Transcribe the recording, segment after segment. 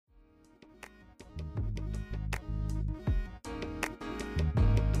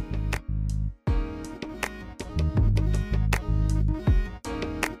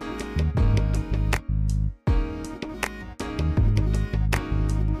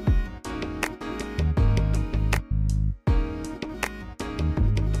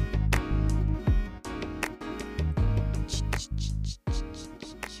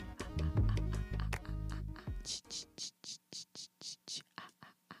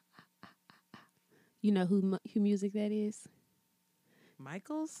You know who music that is?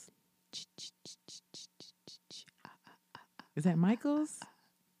 Michaels? Is that Michaels?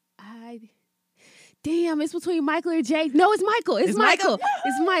 Damn, it's between Michael or Jake. No, it's Michael. It's Michael.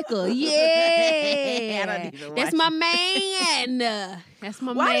 It's Michael. Yeah. I don't even That's watch my man. That's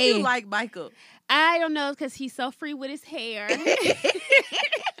my man. Why do you like Michael? I don't know, because he's so free with his hair.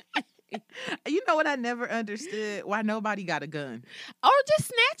 You know what I never understood? Why nobody got a gun. Or just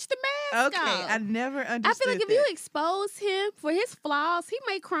snatch the mask Okay, off. I never understood I feel like if that. you expose him for his flaws, he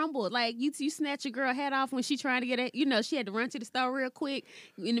may crumble. Like you snatch your girl hat off when she trying to get it. You know, she had to run to the store real quick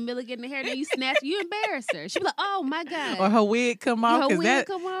in the middle of getting the hair. Then you snatch, you embarrass her. She be like, "Oh my god!" Or her wig come off. Her 'Cause wig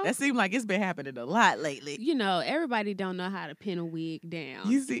come off. That seemed like it's been happening a lot lately. You know, everybody don't know how to pin a wig down.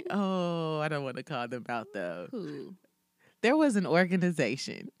 You see, I don't want to call them out though. Who? There was an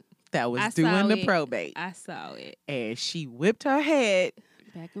organization that was I doing saw the it. probate. I saw it And she whipped her head.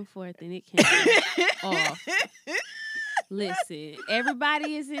 back and forth, and it came off. Listen,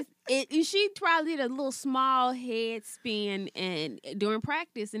 everybody is she probably did a little small head spin and during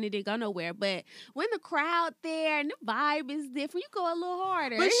practice, and it didn't go nowhere. But when the crowd there and the vibe is different, you go a little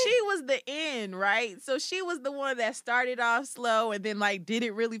harder. But she was the end, right? So she was the one that started off slow and then like did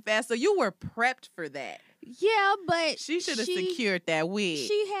it really fast. So you were prepped for that. Yeah, but She should have secured that wig.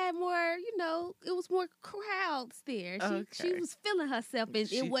 She had more, it was more crowds there. She Okay. was feeling herself, and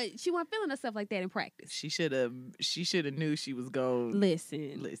she wasn't feeling herself like that in practice. She should have knew she was going.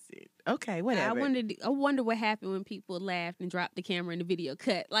 Listen. Okay, whatever. I wonder what happened when people laughed and dropped the camera and the video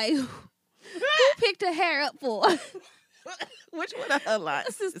cut. Like, who picked her hair up for? Which one of her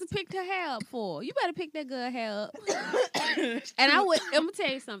lines? Sister picked her hair up for. You better pick that girl hair up. And I'm gonna tell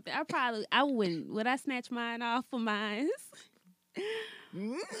you something. I wouldn't. Would I snatch mine off for mine?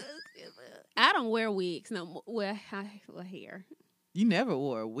 I don't wear wigs no more. Well, hair. You never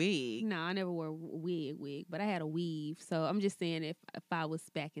wore a wig. No, I never wore a wig, but I had a weave. So I'm just saying, if I was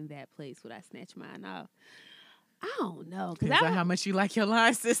back in that place, would I snatch mine off? I don't know. Depends on how much you like your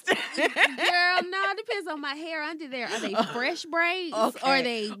line, sister. Girl, no, it depends on my hair under there. Are they fresh braids?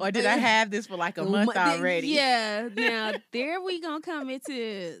 Okay. Or did I have this for like a month already? Yeah. Now, there we gonna come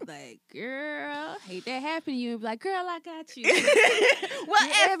into, like, girl, hate that happen to you. And be like, girl, I got you.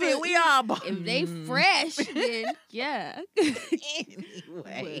 Whatever. We all if they fresh, then yeah.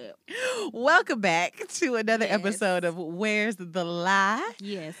 Anyway, welcome back to another episode of Where's the Lie?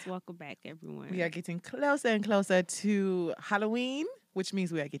 Yes, welcome back, everyone. We are getting closer and closer to Halloween, which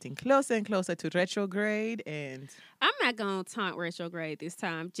means we are getting closer and closer to retrograde. And I'm not gonna taunt retrograde this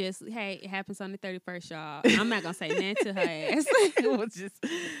time. Just, hey, it happens on the 31st, y'all. I'm not gonna say nothing to her ass. It was just,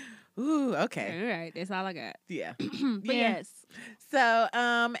 ooh, okay. All right, that's all I got. Yeah. But yes. So,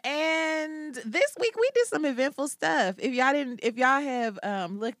 and this week we did some eventful stuff. If y'all have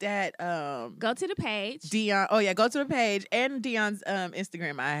looked at go to the page. Dion. Oh yeah, go to the page and Dion's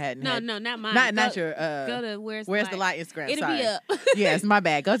Instagram. I hadn't. No, not mine. Not your. Go to Where's the Light Instagram. It'll Sorry. be up. Yes, my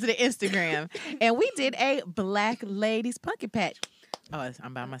bad. Go to the Instagram, and we did a Black Ladies Pumpkin Patch. Oh,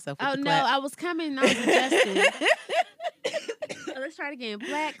 I'm by myself. With the clap. I was coming. I was adjusting. Let's try it again.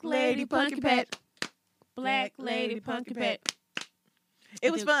 Black Lady Pumpkin Patch. Black Lady Pumpkin Patch. It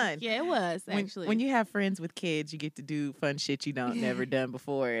was fun. Yeah, it was, actually. When you have friends with kids, you get to do fun shit you never done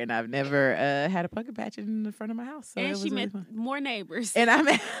before. And I've never had a pumpkin patch in the front of my house. So and it was she really met fun. more neighbors. And let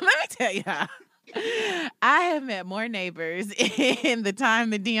me tell y'all, I have met more neighbors in the time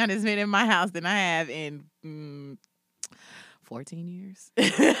that Dion has been in my house than I have in 14 years.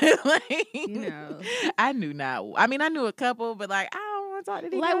 I knew not. I mean, I knew a couple, but like, I don't want to talk to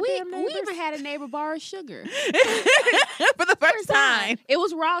these like we neighbors. even had a neighbor borrow sugar for the first time. It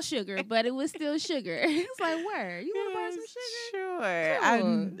was raw sugar, but it was still sugar. It's like, where you want to borrow some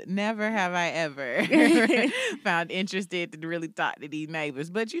sugar? Sure. Never have I ever found interested to really talk to these neighbors,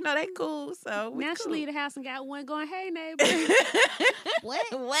 but they cool. So now cool. she leave the house and got one going, hey neighbor. What?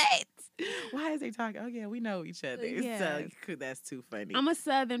 Why is they talking? Oh yeah, we know each other. Yeah. So that's too funny. I'm a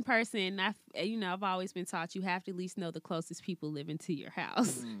Southern person. I've always been taught you have to at least know the closest people living to your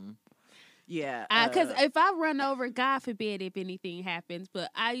house. Mm. Yeah. Because if I run over, God forbid if anything happens, but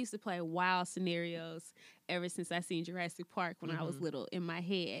I used to play wild scenarios ever since I seen Jurassic Park when I was little in my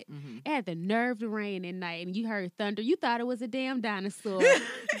head. Mm-hmm. It had the nerve to rain at night and you heard thunder. You thought it was a damn dinosaur.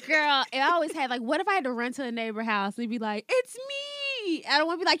 Girl, I always had what if I had to run to a neighbor house and be like, it's me. I don't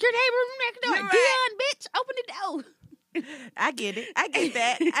want to be like, your neighbor next door. Dion, bitch, open the door. I get it. I get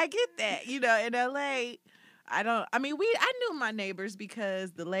that. In LA, I knew my neighbors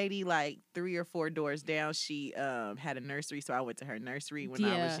because the lady like 3 or 4 doors down, she had a nursery, so I went to her nursery when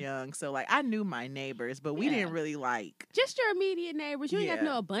I was young. So like I knew my neighbors, but we didn't really like just your immediate neighbors. You ain't got to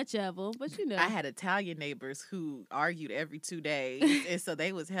know a bunch of them, but you know. I had Italian neighbors who argued every 2 days, and so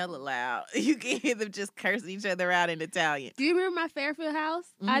they was hella loud. You can hear them just cursing each other out in Italian. Do you remember my Fairfield house?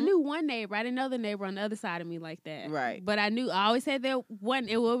 Mm-hmm. I knew one neighbor. I didn't know the neighbor on the other side of me like that. Right. But I always had that one.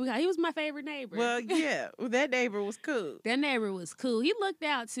 He was my favorite neighbor. Well, yeah. That neighbor was cool. That neighbor was cool. He looked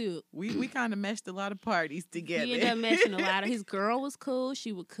out too. We kind of meshed a lot of parties together. He ended up meshing a lot of. His girl was cool.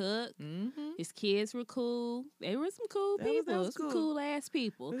 She would cook. Mm-hmm. His kids were cool. They were some cool people. Some cool ass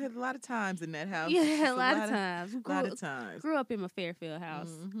people. We had a lot of times in that house. Yeah, a lot of times. Grew up in my Fairfield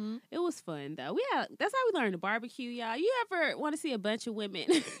house. Mm-hmm. It was fun though. That's how we learned to barbecue, y'all. You ever want to see a bunch of women?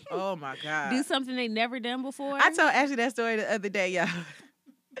 Oh my God. Do something they never done before? I told Ashley that story the other day, y'all.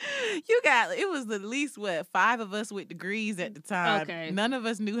 It was at least 5 of us with degrees at the time. Okay. None of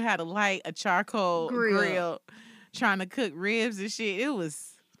us knew how to light a charcoal grill trying to cook ribs and shit. It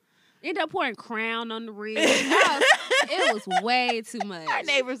was. Ended up pouring Crown on the ribs. It was way too much. Our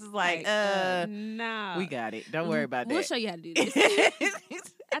neighbors was like, nah. We got it. Don't worry about that. We'll show you how to do this.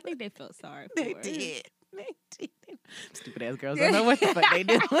 I think they felt sorry for They it. did. Stupid ass girls don't know what the fuck they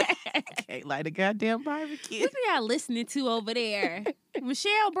do. Can't light a goddamn barbecue. What are y'all listening to over there?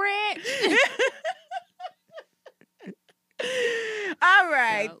 Michelle Branch? All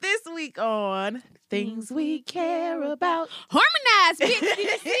right. This week on Things We Care About. Harmonize, bitch. Did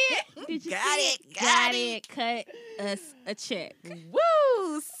you see it? Did you Got see it. Got it. Cut us a check.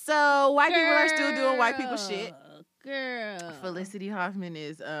 Woo! So white people are still doing white people shit. Girl. Felicity Huffman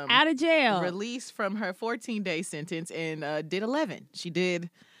is out of jail. Released from her 14-day sentence and did 11. She did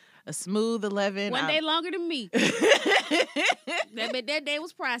a smooth 11. 1 day longer than me. That day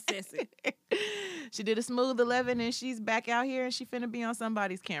was processing. She did a smooth 11 and she's back out here and she finna be on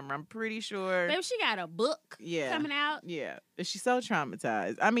somebody's camera. I'm pretty sure. Baby, she got a book coming out. Yeah. She's so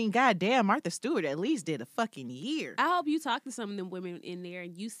traumatized. I mean, goddamn, Martha Stewart at least did a fucking year. I hope you talk to some of them women in there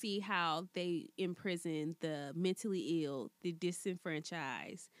and you see how they imprison the mentally ill, the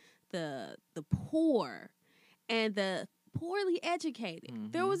disenfranchised, the poor, and the poorly educated.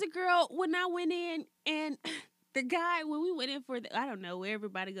 Mm-hmm. There was a girl when I went in and the guy, when we went in for I don't know, where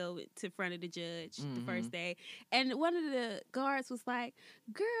everybody go to front of the judge the first day, and one of the guards was like,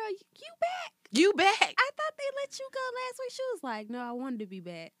 "Girl, you back? You back? I thought they let you go last week." She was like, "No, I wanted to be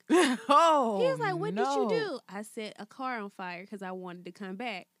back." Oh, he was like, "What did you do?" I said, "A car on fire because I wanted to come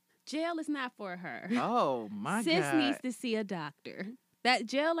back." Jail is not for her. Oh my God. Sis needs to see a doctor. That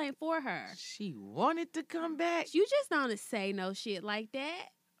jail ain't for her. She wanted to come back. You just don't say no shit like that.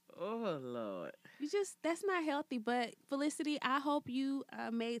 Oh Lord. That's not healthy. But Felicity, I hope you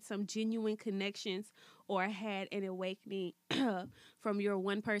made some genuine connections or had an awakening from your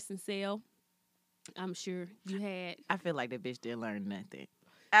one-person cell. I'm sure you had. I feel like that bitch didn't learn nothing.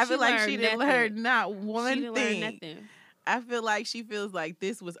 I feel like she didn't learn not one thing. Learn nothing. I feel like she feels like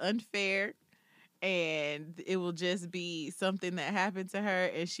this was unfair and it will just be something that happened to her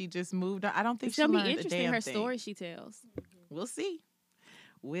and she just moved on. I don't think it's gonna be interesting her story she tells. We'll see.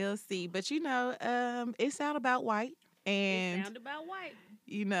 We'll see. But it sound about white. And it sound about white.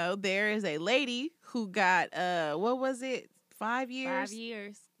 There is a lady who got what was it? 5 years? 5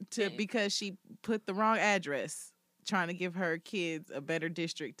 years. Because she put the wrong address, trying to give her kids a better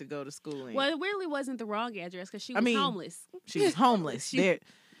district to go to school in. Well, it really wasn't the wrong address because she was homeless. She was homeless.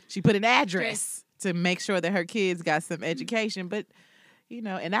 She put an address to make sure that her kids got some education, but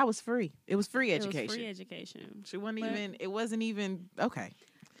and that was free. It was free education. It was free education. It wasn't even okay.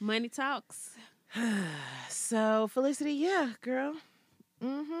 Money talks. So Felicity, yeah, girl.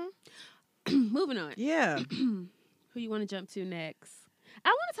 Mm-hmm. Moving on. Yeah. Who you want to jump to next? I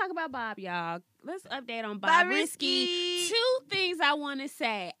want to talk about Bob, y'all. Let's update on Bob Risky. 2 things I want to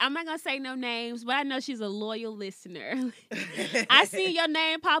say. I'm not going to say no names, but I know she's a loyal listener. I see your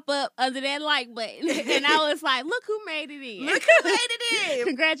name pop up under that like button, and I was like, look who made it in. Look who made it in.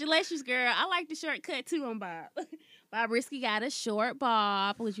 Congratulations, girl. I like the shortcut, too, on Bob. Bob Risky got a short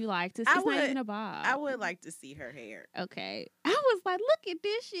bob. Would you like to see? It's not even a bob. I would like to see her hair. Okay. I was like, look at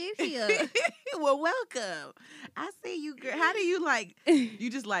this shit here. Well, welcome. I see you, girl. How do you like? You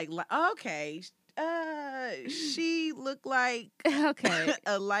just like okay. She looked like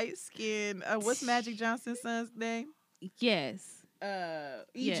a light skin. What's Magic Johnson's son's name? Yes. EJ.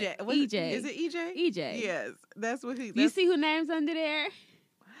 Yeah. EJ. Is it EJ? EJ. Yes. That's what he. You see who names under there?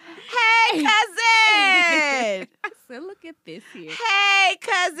 Hey, cousin. I said, look at this here. Hey,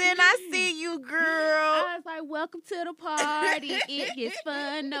 cousin, I see you, girl. I was like, welcome to the party. It gets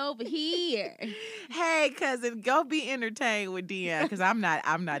fun over here. Hey, cousin, go be entertained with Deanna because I'm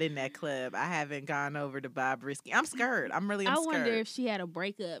not in that club. I haven't gone over to Bob Risky. I'm scared. I'm scared. I wonder if she had a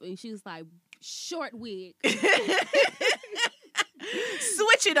breakup and she was like, short wig.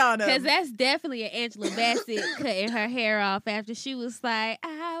 Switch it on her. Because that's definitely an Angela Bassett cutting her hair off after she was like,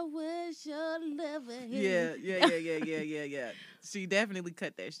 I was your lover. Yeah. She definitely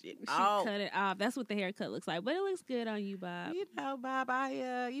cut that shit off. She cut it off. That's what the haircut looks like. But it looks good on you, Bob. You know, Bob,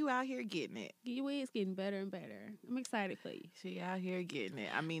 you out here getting it. Your wig's getting better and better. I'm excited for you. She out here getting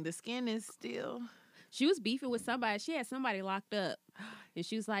it. I mean, the skin is still... She was beefing with somebody. She had somebody locked up. And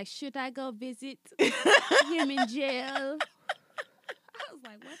she was like, should I go visit him in jail? I was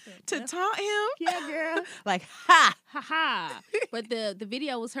like, what the To taunt him? Yeah, girl. Like, ha! Ha ha. But the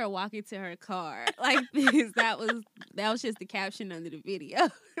video was her walking to her car. Like this. That was just the caption under the video.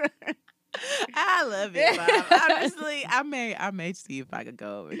 I love it, Bob. Honestly, I may see if I could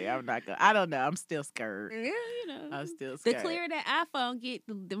go over there. I'm not gonna. I don't know. I'm still scared. Yeah, you know. I'm still scared. The clearer that iPhone get,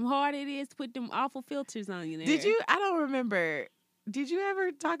 the harder it is to put them awful filters on you there. Did you? I don't remember. Did you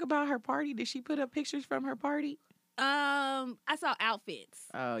ever talk about her party? Did she put up pictures from her party? I saw outfits.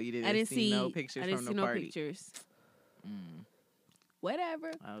 Oh, you didn't. I didn't see no pictures. I didn't from see the no party. pictures. Mm.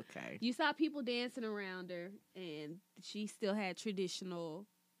 Whatever. Okay. You saw people dancing around her, and she still had traditional,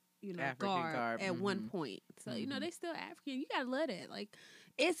 African garb at one point. So they still African. You gotta love that. Like,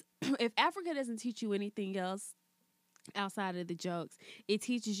 it's if Africa doesn't teach you anything else outside of the jokes, it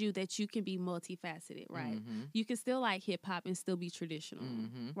teaches you that you can be multifaceted, right? Mm-hmm. You can still like hip hop and still be traditional,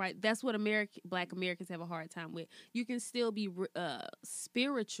 right? That's what Black Americans have a hard time with. You can still be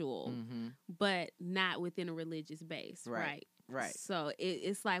spiritual, but not within a religious base, right? Right. So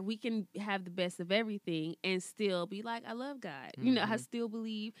it's like we can have the best of everything and still be like, I love God. I still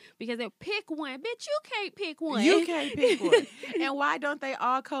believe, because they pick one. Bitch, you can't pick one. You can't pick one. And why don't they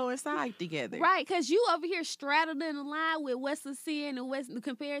all coincide together? Right, because you over here straddled in the line with what's a sin and what's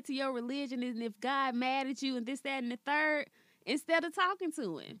compared to your religion, and if God mad at you and this, that, and the third, instead of talking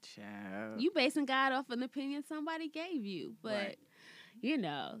to him. Child. You basing God off an opinion somebody gave you. But right.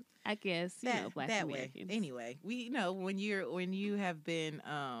 I guess Black that Americans. Way. Anyway, we when you have been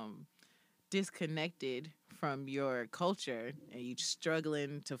disconnected from your culture and you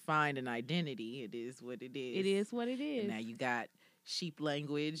struggling to find an identity, it is what it is. It is what it is. And now you got sheep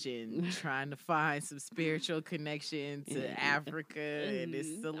language and trying to find some spiritual connection to Africa, and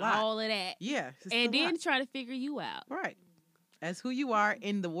it's a lot. All of that. Yeah. And then try to figure you out. Right. As who you are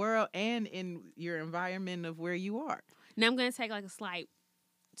in the world and in your environment of where you are. Now I'm going to take like a slight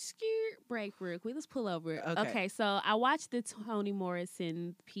break real quick. Let's pull over. Okay. So I watched the Toni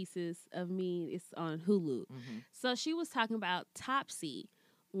Morrison Pieces of Me. It's on Hulu. So she was talking about Topsy,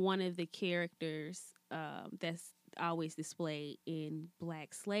 one of the characters that's always displayed in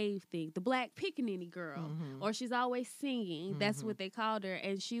Black slave thing, the Black Pickaninny girl, or she's always singing. That's what they called her.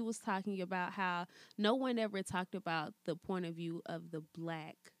 And she was talking about how no one ever talked about the point of view of the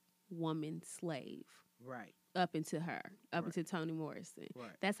Black woman slave. Right. Up into Toni Morrison. Right.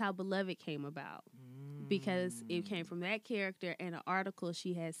 That's how Beloved came about, because it came from that character and an article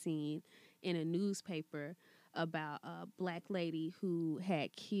she had seen in a newspaper about a Black lady who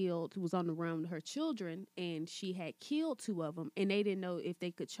was on the run with her children, and she had killed 2 of them, and they didn't know if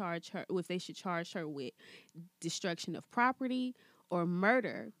they should charge her with destruction of property or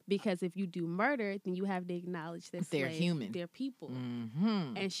murder, because if you do murder, then you have to acknowledge that they're slaves, human. they're people.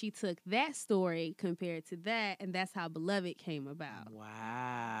 And she took that story compared to that, and that's how Beloved came about.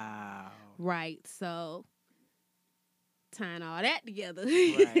 Wow. Right. So tying all that together.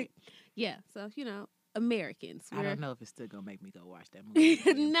 Right. Yeah. So, Americans. I don't know if it's still going to make me go watch that movie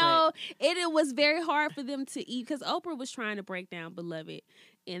again, No, it was very hard for them to eat, because Oprah was trying to break down Beloved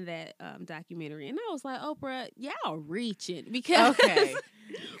in that documentary. And I was like, Oprah, y'all reaching, because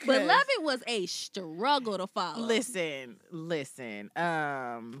Beloved was a struggle to follow. Listen.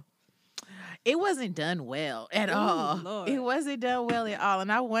 It wasn't done well at all. Lord. It wasn't done well at all.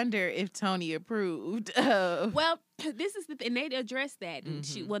 And I wonder if Toni approved of... Well, this is the thing. They addressed that.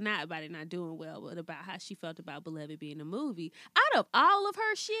 She, not about it not doing well, but about how she felt about Beloved being a movie. Out of all of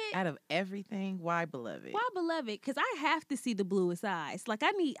her shit. Out of everything, why Beloved? Why Beloved? Because I have to see The Bluest Eyes. Like,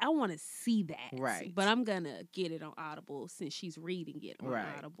 I want to see that. Right. But I'm going to get it on Audible since she's reading it on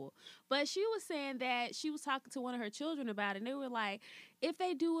Audible. But she was saying that she was talking to one of her children about it, and they were like, if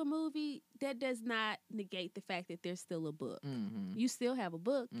they do a movie, that does not negate the fact that there's still a book. You still have a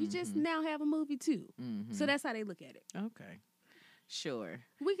book. You just now have a movie too. So that's how they look at it. Okay. Sure.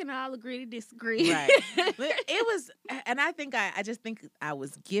 We can all agree to disagree. Right. It was, and I think I just think I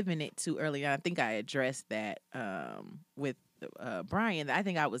was giving it too early. And I think I addressed that with Brian. I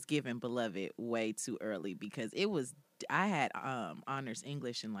think I was giving Beloved way too early because I had honors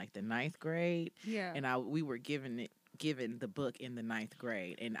English in like the 9th grade. Yeah. And we were given the book in the 9th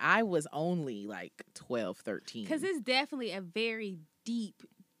grade. And I was only like 12, 13. Because it's definitely a very deep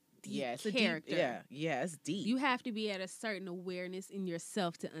character. It's deep. You have to be at a certain awareness in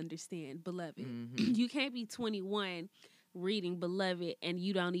yourself to understand Beloved. Mm-hmm. You can't be 21 reading Beloved and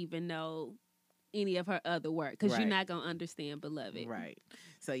you don't even know any of her other work because you're not going to understand Beloved. Right.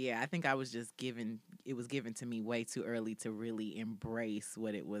 So, yeah, I think I was just it was given to me way too early to really embrace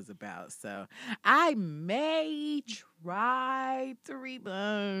what it was about. So, I may try to read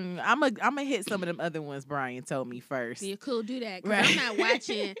them. I'm gonna hit some of them other ones Brian told me first. Yeah, cool, do that. 'Cause Right.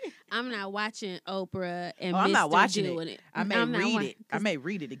 I'm not watching Oprah and Mr. I'm not watching doing it. I may read it. I may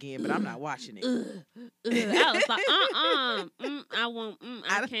read it again, but I'm not watching it. I was like, I won't.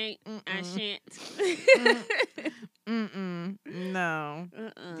 I can't. I shan't. No.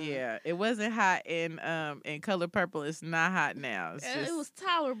 Yeah, it wasn't hot in Color Purple. It's not hot now. It's just, it was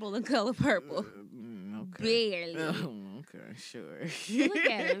tolerable in Color Purple. Okay. Barely. Okay, sure. Look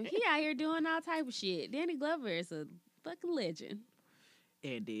at him. He out here doing all type of shit. Danny Glover is a fucking legend.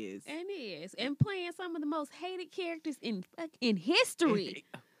 And is. And playing some of the most hated characters in history.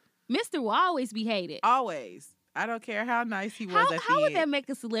 Mr. will always be hated. Always. I don't care how nice he was at the end. How would that make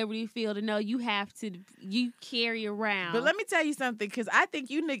a celebrity feel to know you carry around? But let me tell you something, because I think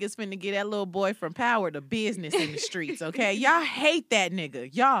you niggas finna get that little boy from Power to business in the streets, okay? Y'all hate that nigga.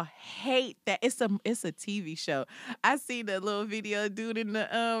 Y'all hate that. It's a TV show. I seen a little video dude in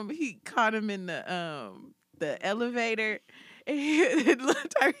the he caught him in the elevator. And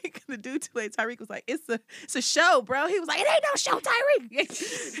Tyreek, the dude too late, Tyreek was like, it's a show, bro. He was like, it ain't no show,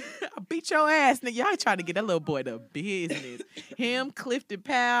 Tyreek. I'll beat your ass, nigga. Y'all trying to get that little boy to business. Him, Clifton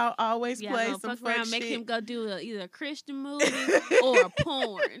Powell, always play some fuck shit. Make him go do either a Christian movie or a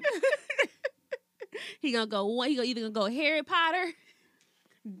porn. He either gonna go Harry Potter.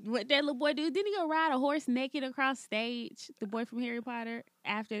 What that little boy do? Didn't he go ride a horse naked across stage? The boy from Harry Potter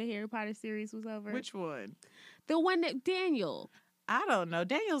after the Harry Potter series was over. Which one? The one that Daniel. I don't know.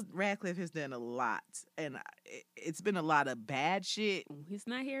 Daniel Radcliffe has done a lot, and it's been a lot of bad shit. It's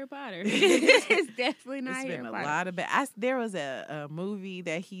not Harry Potter. It's definitely not Harry Potter. It's been a lot of bad. There was a movie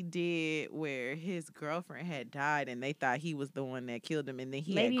that he did where his girlfriend had died, and they thought he was the one that killed him, and then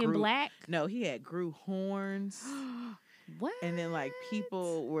he Lady in Black? No, he had grew horns. What? And then like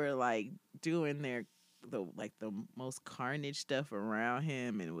people were like doing the most carnage stuff around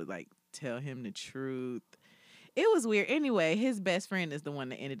him and would like tell him the truth. It was weird. Anyway, his best friend is the one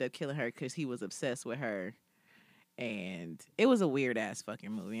that ended up killing her because he was obsessed with her. And it was a weird ass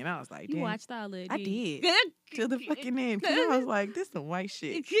fucking movie. And I was like, damn. You watched all of it. I did. To the fucking end. Because I was like, this is some white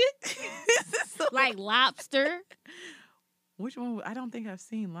shit. Like Lobster. Which one? I don't think I've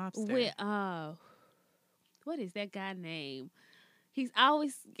seen Lobster. With what is that guy name? He's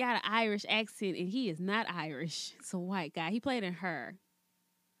always got an Irish accent, and he is not Irish. It's a white guy. He played in Her.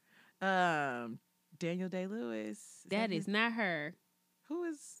 Daniel Day-Lewis. That is not her. Who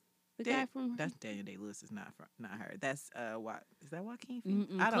is the guy from? That's Daniel Day-Lewis. Is not her. That's is that Joaquin?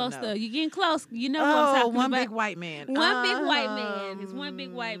 I don't know. Though. You're getting close. You know what I'm talking one about. Big white man. One big white man. It's one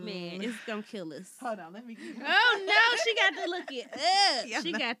big white man. It's gonna kill us. Hold on, let me. Oh no, she got to look it up. Yeah,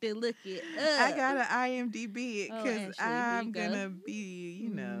 she got to look it up. I gotta IMDb it because I'm gonna be,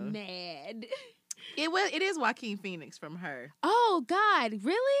 mad. It is Joaquin Phoenix from Her. Oh God,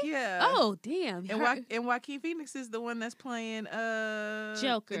 really? Yeah. Oh damn. And Joaquin Phoenix is the one that's playing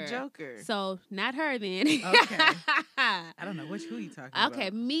Joker. The Joker. So not her then. Okay. I don't know who you talking about. Okay,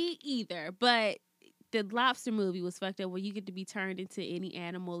 me either. But the Lobster movie was fucked up where you get to be turned into any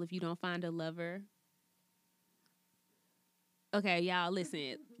animal if you don't find a lover. Okay, y'all,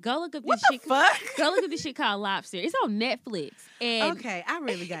 listen. Go look up this shit. Fuck? Go look up this shit called Lobster. It's on Netflix. And okay, I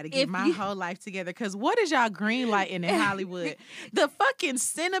really got to get my whole life together because what is y'all greenlighting in Hollywood? The fucking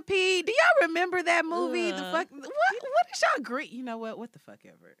Centipede. Do y'all remember that movie? The fuck. What is y'all green? You know what? What the fuck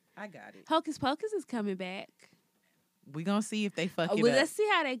ever. I got it. Hocus Pocus is coming back. We gonna see if they fuck it well, up. Let's see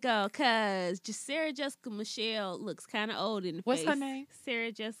how they go, cause Sarah Jessica Michelle looks kind of old in the What's face. her name?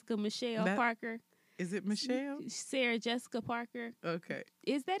 Sarah Jessica Michelle Parker. Is it Michelle? Sarah Jessica Parker. Okay.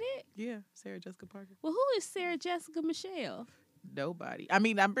 Is that it? Yeah, Sarah Jessica Parker. Well, who is Sarah Jessica Michelle? Nobody. I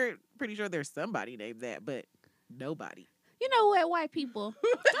mean, I'm pretty sure there's somebody named that, but nobody. You know what, white people?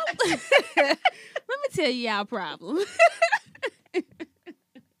 Let me tell you y'all problem.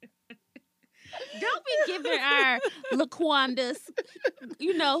 Don't be giving our Laquandas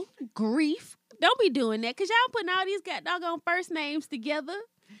grief. Don't be doing that because y'all putting all these doggone first names together.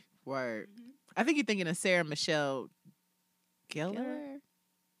 Word. I think you're thinking of Sarah Michelle Gellar.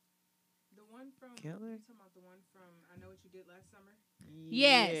 The one from Gellar? You talking about the one from I Know What You Did Last Summer?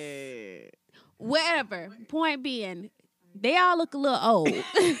 Yes. Yeah. Whatever. Point being, they all look a little old.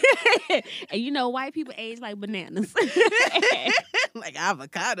 And white people age like bananas. Like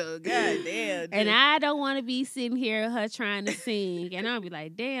avocado. God damn. And I don't want to be sitting here her trying to sing. And I'll be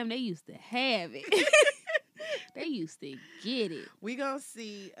like, damn, they used to have it. They used to get it. We're gonna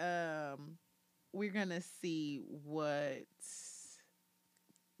see what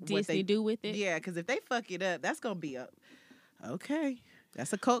Disney do with it. Yeah, because if they fuck it up, that's gonna be okay.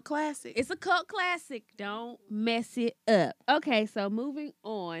 That's a cult classic. It's a cult classic. Don't mess it up. Okay, so moving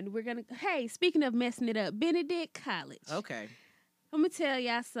on. Hey, speaking of messing it up, Benedict College. Okay. I'm going to tell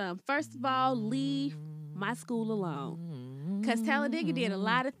y'all something. First of all, leave my school alone. Because Talladega did a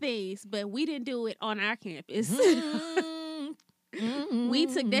lot of things, but we didn't do it on our campus. We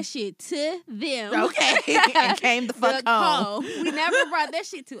took that shit to them. Okay. And came the fuck home. We never brought that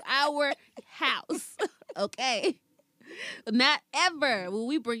shit to our house. Okay. Not ever will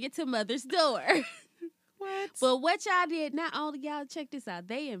we bring it to mother's door. What? But what y'all did, not only y'all, check this out.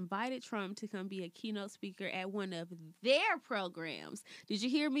 They invited Trump to come be a keynote speaker at one of their programs. Did you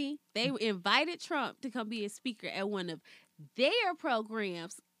hear me? They invited Trump to come be a speaker at one of their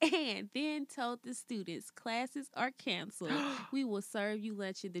programs and then told the students, classes are canceled. We will serve you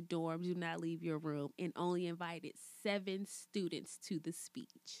lunch in the dorm. Do not leave your room. And only invited 7 students to the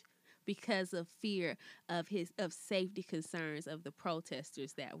speech because of fear of safety concerns of the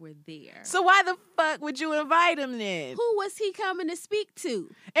protesters that were there. So why the fuck would you invite him then? Who was he coming to speak to?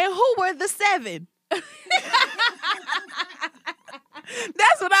 And who were the 7?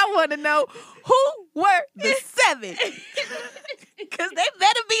 That's what I want to know. Who were the 7? Because they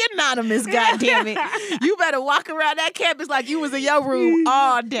better be anonymous, goddammit. You better walk around that campus like you was in your room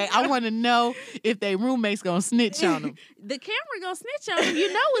all day. I want to know if they roommates gonna snitch on them. The camera gonna snitch on them.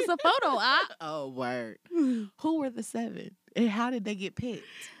 You know it's a photo op. Oh, word. Who were the 7? And how did they get picked?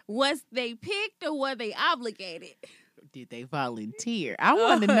 Was they picked or were they obligated? Did they volunteer? I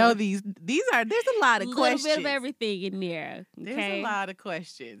want to know these are, there's a lot of questions. A little bit of everything in there. Okay? There's a lot of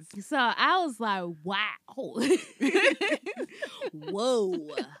questions. So I was like, wow. Whoa.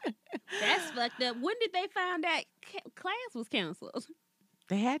 That's fucked up. When did they find out class was canceled?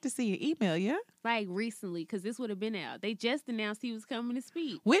 They had to see your email, yeah? Like recently, because this would have been out. They just announced he was coming to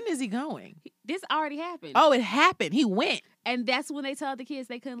speak. When is he going? This already happened. Oh, it happened. He went. And that's when they told the kids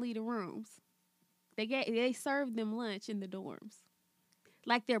they couldn't leave the rooms. They served them lunch in the dorms.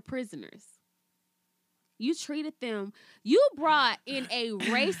 Like they're prisoners. You treated them. You brought in a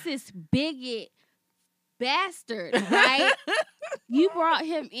racist bigot bastard, right? You brought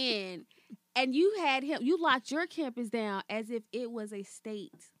him in and you locked your campus down as if it was a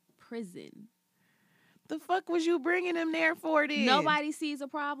state prison. The fuck was you bringing him there for then? Nobody sees a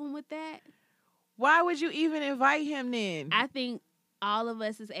problem with that. Why would you even invite him then? I think all of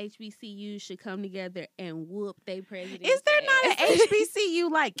us as HBCUs should come together and whoop they president. Is there not an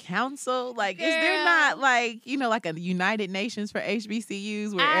HBCU like council? Like, is there not like a United Nations for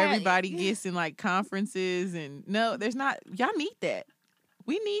HBCUs where everybody gets in like conferences and no, there's not. Y'all need that.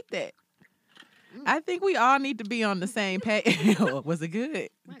 We need that. I think we all need to be on the same page. Was it good?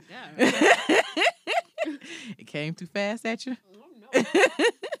 My God. It came too fast at you? Oh, no.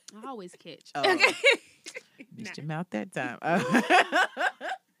 I always catch. Oh. Okay. Missed your mouth that time.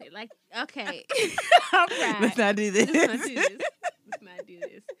 Like, okay. All right. Let's not do this. Let's not do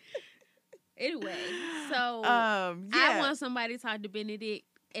this. Anyway, so I want somebody to talk to Benedict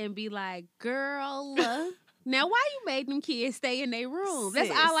and be like, girl, now why you made them kids stay in their room? That's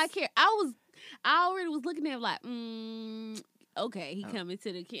all I care. I already was looking at him like, okay, he coming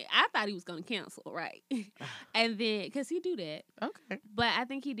to the camp. I thought he was going to cancel, right? And then, because he do that. Okay. But I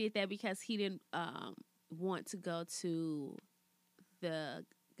think he did that because he didn't want to go to the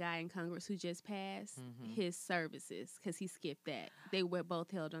guy in Congress who just passed his services because he skipped that. They were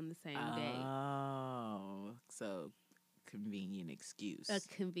both held on the same day. Oh, so convenient excuse. A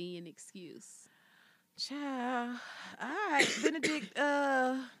convenient excuse. Child. All right, Benedict.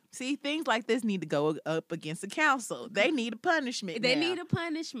 See, things like this need to go up against the council. They need a punishment. They need a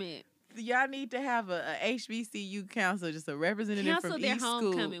punishment. Y'all need to have a HBCU council, just a representative Cancel from their each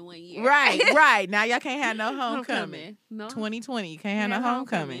homecoming school. 1 year. Right. Now y'all can't have no homecoming. No. 2020, you can't have no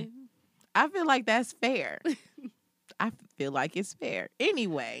homecoming. I feel like that's fair. I feel like it's fair.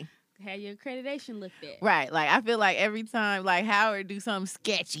 Anyway. Have your accreditation looked at. Right. Like, I feel like every time, like, Howard do something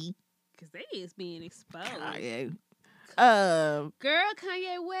sketchy. Because they is being exposed. Yeah. Um, Girl,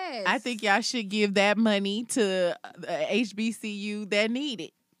 Kanye West. I think y'all should give that money to HBCU that need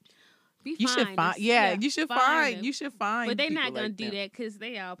it. You should find, you should find. You should find. But they're not people gonna like do them. that because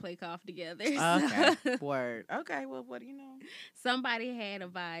they all play golf together. Okay, So word. Okay, well, what do you know? somebody had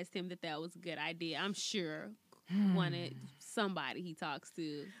advised him that was a good idea. I'm sure wanted somebody he talks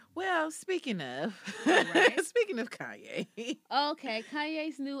to. Well, speaking of, Right. speaking of Kanye, Okay,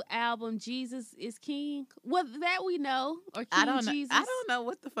 Kanye's new album, Jesus is King. Well, that we know, or King I don't know. Jesus. I don't know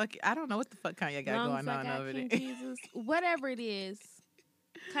what the fuck. I don't know what the fuck Kanye got Long as going I on got over King there. Jesus, whatever it is,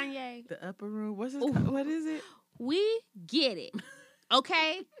 Kanye, The upper room. What's it? Ooh. What is it? we get it.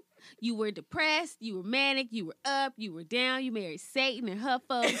 Okay? You were depressed, you were manic, you were up, you were down, you married Satan and her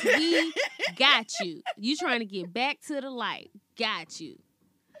folks. We got you. You trying to get back to the light. Got you.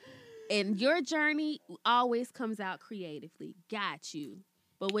 And your journey always comes out creatively. Got you.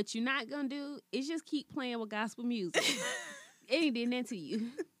 But what you're not going to do is just keep playing with gospel music. It ain't did that to you.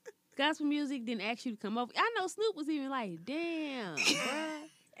 Gospel music didn't ask you to come over. I know Snoop was even like, damn, bruh.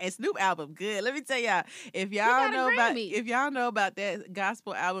 And Snoop album good. Let me tell y'all, if y'all got a know about Grammy. that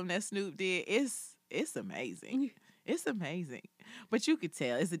gospel album that Snoop did, it's amazing. It's amazing. But you could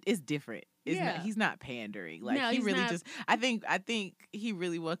tell it's different. He's not pandering. Like No, he he's really not. just I think he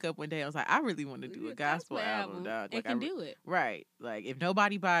really woke up one day and was like, I really want to do a gospel album, dog. It Like, can do it. Right. Like if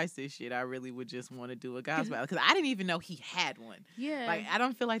nobody buys this shit, I really would just want to do a gospel album. Because I didn't even know he had one. Yeah. Like I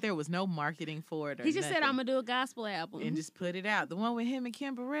don't feel like there was no marketing for it or He just said, nothing. I'm going to do a gospel album. And just put it out. The one with him and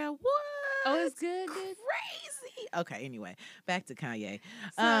Kim Burrell. What? Oh, it's good. Crazy. Okay, anyway, back to Kanye.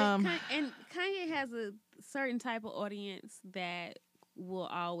 So, and Kanye has a certain type of audience that will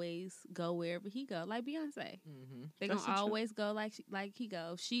always go wherever he go, like Beyonce. Mm-hmm. They're gonna always go like he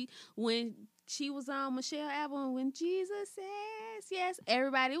goes. When she was on Michelle album, when Jesus says yes,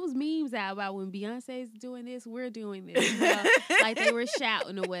 everybody, it was memes out about when Beyonce's doing this, we're doing this, like they were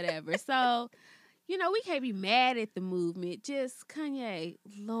shouting or whatever. So. We can't be mad at the movement. Just Kanye,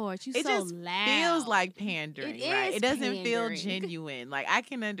 Lord, you it so just loud. Feels like pandering, right? is It doesn't feel pandering. genuine. Like I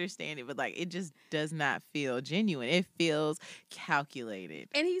can understand it, but like it just does not feel genuine. It feels calculated.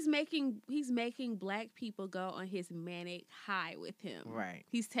 And he's making black people go on his manic high with him. Right.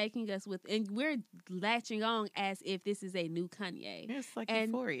 He's taking us with, and we're latching on as if this is a new Kanye. It's like And-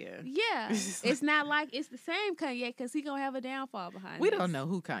 Euphoria. Yeah, it's not like it's the same Kanye because he gonna have a downfall behind. We this. don't know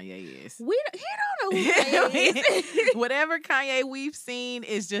who Kanye is. He don't know who Kanye is. Whatever Kanye we've seen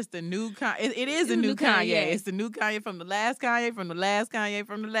is just a new Kanye. It is a new Kanye. It's the new Kanye from the last Kanye, from the last Kanye,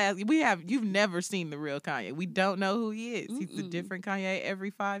 from the last. You've never seen the real Kanye. We don't know who he is. He's a different Kanye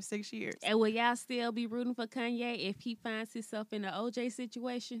every 5-6 years. And will y'all still be rooting for Kanye if he finds himself in the OJ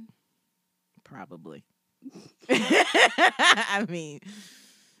situation? Probably. I mean,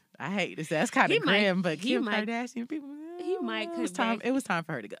 I hate this. That's kind He of might- grim, but he Kim might- Kardashian people. he might It was cut time. back. It was time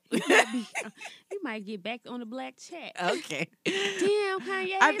for her to go. He might get back on the black chat. Okay. Damn,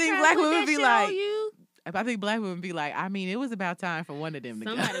 Kanye. I they think trying to black put women that be shit like- on you. I think black women be like, I mean, it was about time for one of them to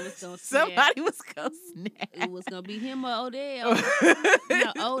go. Somebody was gonna snap. Somebody was gonna snap. It was gonna be him or Odell.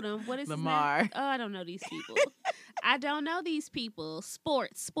 No, Odom. What is Lamar. his name? Oh, I don't know these people. I don't know these people.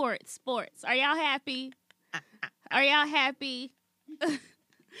 Sports. Are y'all happy? Are y'all happy?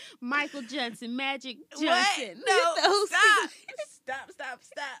 Michael Johnson, Magic Johnson. What? No, Those stop.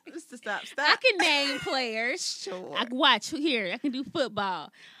 people. Stop. I can name players. Sure. I can watch here. I can do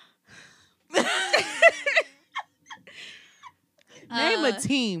football. Name a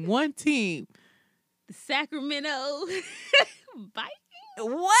team. One team. The Sacramento Vikings.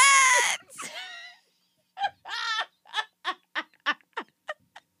 What?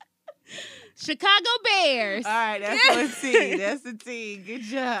 Chicago Bears. All right, that's one team. That's the team. Good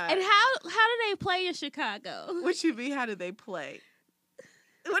job. And how do they play in Chicago? What you mean? How do they play?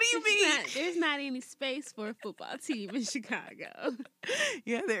 What do you mean? There's not any space for a football team in Chicago.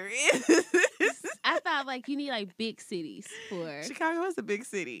 Yeah, there is. I thought like you need like big cities for Chicago is a big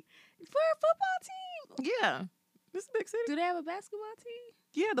city. a football team. Yeah, it's a big city. Do they have a basketball team?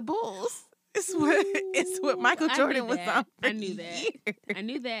 Yeah, the Bulls. It's what Michael I knew Jordan was that. on. For I knew that. years. I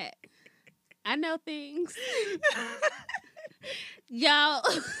knew that. I know things. Y'all.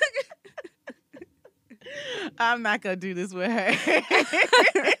 I'm not gonna do this with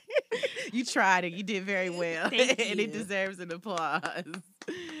her. You tried it. You did very well, Thank and it you. deserves an applause.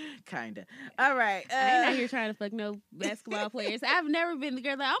 Kinda. All right. I ain't out here trying to fuck no basketball players. I've never been the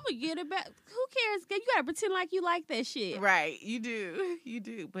girl like, I'm gonna get it back. Who cares? You gotta pretend like you like that shit. Right. You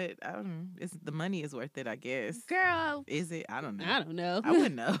do. But it's the money is worth it, I guess. Girl, Is it? I don't know. I don't know. I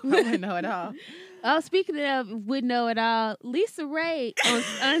wouldn't know. I wouldn't know at all. Oh, speaking of would know it all, Lisa Ray on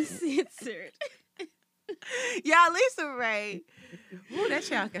Uncensored Y'all, Lisa Ray. Ooh, that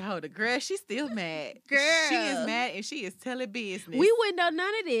child can hold a grudge. She's still mad. Girl. She is mad and she is telling business. We wouldn't know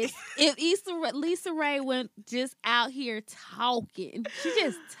none of this if Lisa Ray went just out here talking. She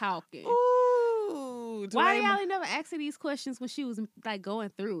just talking. Ooh. Why y'all ain't never ask her these questions when she was like going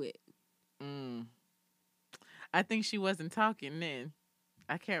through it? I think she wasn't talking then.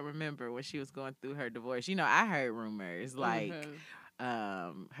 I can't remember when she was going through her divorce. You know, I heard rumors like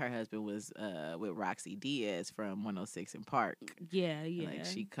her husband was with Roxy Diaz from 106 in Park. Yeah. Like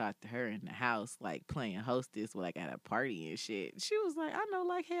she caught her in the house like playing hostess like at a party and shit. She was like, I know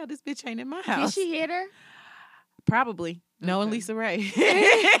like hell this bitch ain't in my house. Did she hit her? Probably. No, and Lisa Ray.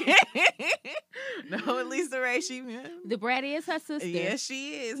 No, and Lisa Ray. The brat is her sister. Yes,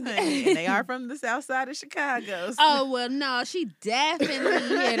 she is, honey. And they are from the south side of Chicago. So. Oh, well, no, she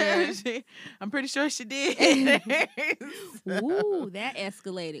definitely hit her. I'm pretty sure she did. Ooh, that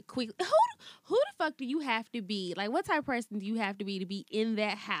escalated quick. Who the fuck do you have to be? Like, what type of person do you have to be in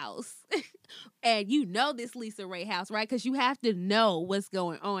that house? And you know this Lisa Ray house, right? Because you have to know what's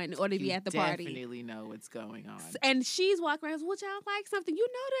going on in order to be at the party. Definitely know what's going on. And she's walking around, would y'all like something? You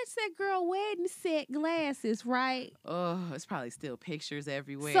know that's that girl wedding set glasses, right? Oh, it's probably still pictures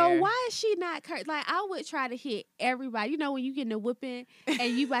everywhere. So why is she not like, I would try to hit everybody. You know when you getting a whooping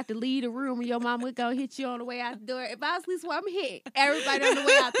and you about to leave the room and your mom would go hit you on the way out the door. If I was Lisa, I'm hit everybody on the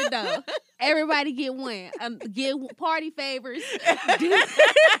way out the door. Everybody get one. Get party favors.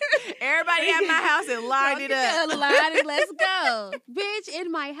 Everybody at my house and line it up. Line it, let's go. Bitch,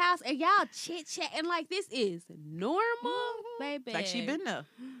 in my house. And y'all chit-chatting like this is normal, baby. Like she been there.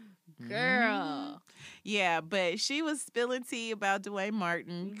 Girl. Yeah, but she was spilling tea about Dwayne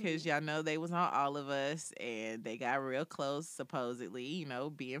Martin because y'all know they was on All of Us and they got real close, supposedly, you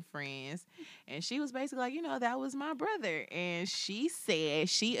know, being friends. And she was basically like, you know, that was my brother. And she said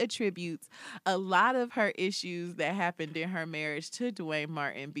she attributes a lot of her issues that happened in her marriage to Dwayne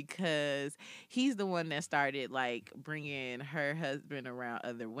Martin because he's the one that started, like, bringing her husband around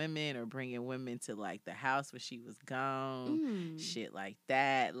other women or bringing women to, like, the house when she was gone, shit like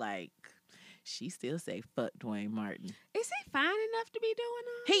that. Like, she still say fuck Dwayne Martin. Is he fine enough to be doing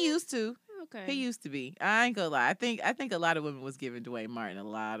all? He used to. Okay. He used to be. I ain't gonna lie. I think a lot of women was giving Dwayne Martin a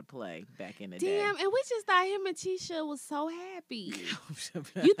lot of play back in the day. Damn, and we just thought him and Tisha was so happy.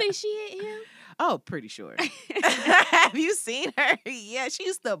 You think she hit him? Oh, pretty sure. Have you seen her? Yeah, she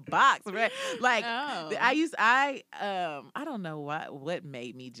used to box, right? Like I don't know what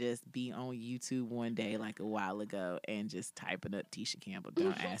made me just be on YouTube one day like a while ago and just typing up Tisha Campbell.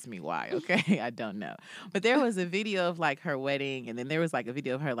 Don't ask me why, okay? I don't know. But there was a video of like her wedding and then there was like a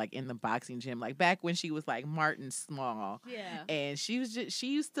video of her like in the boxing gym, like back when she was like Martin Small. Yeah. And she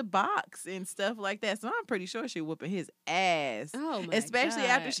used to box and stuff like that. So I'm pretty sure she whooping his ass. Oh my Especially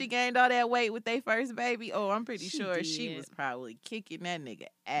God. after she gained all that weight with their first baby. Oh, I'm pretty She sure she did. was probably kicking that nigga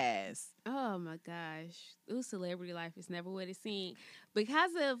ass. Oh my gosh. Ooh, celebrity life is never what it seemed.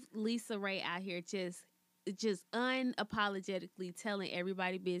 Because of Lisa Ray out here just unapologetically telling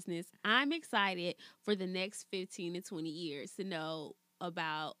everybody business, I'm excited for the next 15 to 20 years to know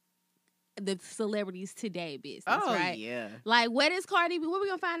about the celebrities today business, right? Yeah. Like, what is Cardi B? What we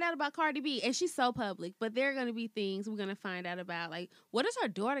gonna find out about Cardi B? And she's so public, but there are gonna be things we're gonna find out about. Like, what is her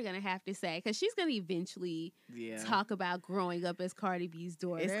daughter gonna have to say? Because she's gonna eventually talk about growing up as Cardi B's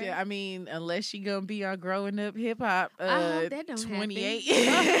daughter. It's good. I mean, unless she gonna be on Growing Up Hip Hop, I hope that don't 28.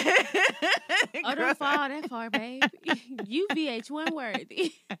 Oh, don't fall that far, babe. You VH1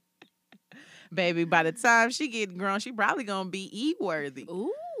 worthy. Baby, by the time she get grown, she probably gonna be E-worthy.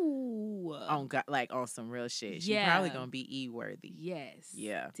 Ooh. On like on some real shit. She probably gonna be E-worthy. Yes.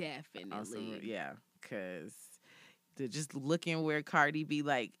 Yeah. Definitely. Because just looking where Cardi B,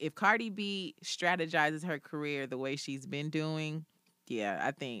 like, if Cardi B strategizes her career the way she's been doing,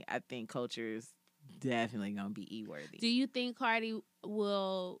 I think Culture's definitely gonna be E-worthy. Do you think Cardi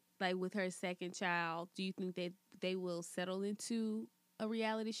will, like, with her second child, do you think that they will settle into a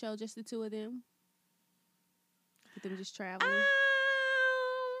reality show, just the two of them? With them just traveling?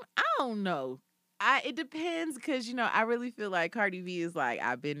 I don't know. It depends because, you know, I really feel like Cardi B is like,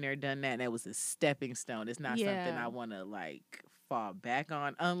 I've been there, done that, and that was a stepping stone. It's not something I want to, like, fall back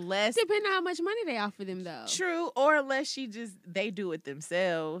on unless... Depending on how much money they offer them, though. True, or unless they do it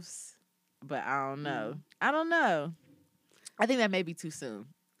themselves. But I don't know. I don't know. I think that may be too soon.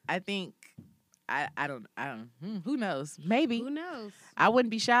 I think... I don't... who knows? Maybe. Who knows? I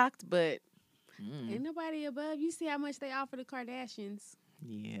wouldn't be shocked, but... Ain't nobody above. You see how much they offer the Kardashians.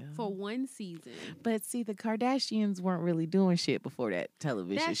 Yeah. for one season. But see, the Kardashians weren't really doing shit before that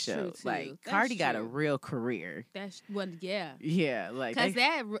television That's show. true, too. Like, That's Cardi got a true. real career. That's what, yeah. Yeah, like Because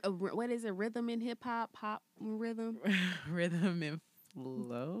that, what is it, rhythm in hip hop? Pop rhythm? rhythm and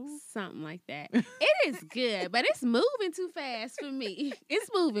flow. Something like that. It is good, but it's moving too fast for me. It's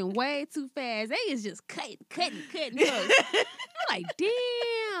moving way too fast. They is just cutting. I'm like,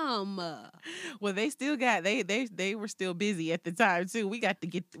 damn. Well, they still got they were still busy at the time too. We got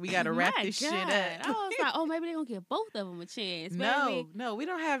to wrap My this shit God. up. I was like, oh, maybe they're gonna give both of them a chance. No, Baby.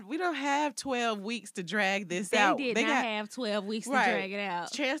 we don't have 12 weeks to drag this They out. did not have 12 weeks to drag it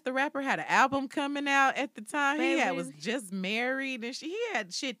out. Chance the Rapper had an album coming out at the time. Baby. He was just married and he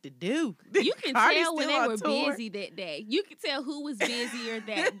had shit to do. You can Cardi's tell when still they on were tour. busy that day. You can tell who was busier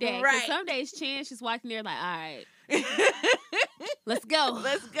that day. 'Cause Right. some days Chance just walking there like, all right, let's go.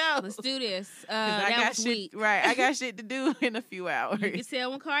 Let's go. Let's do this. 'Cause I That got was shit. sweet. Right, I got shit to do in a few hours. You can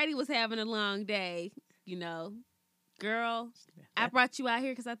tell when Cardi was having a long day, you know. Girl, I brought you out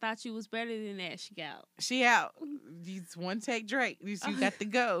here because I thought you was better than that. She out. She out. Just one take Drake. You got to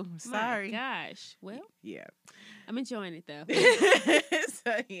go. Sorry. My gosh. Well, Yeah. I'm enjoying it though.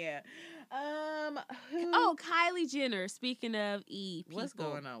 So yeah. Oh, Kylie Jenner. Speaking of people, What's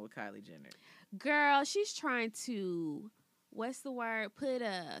going on with Kylie Jenner? Girl, she's trying to, what's the word? Put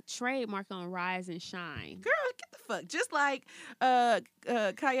a trademark on Rise and Shine. Girl, get the fuck. Just like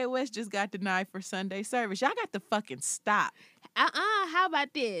Kanye West just got denied for Sunday service. Y'all got to fucking stop. How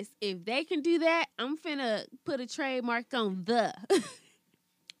about this? If they can do that, I'm finna put a trademark on the.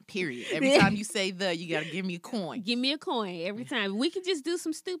 Period. Every time you say the, you gotta give me a coin. Give me a coin every time. We can just do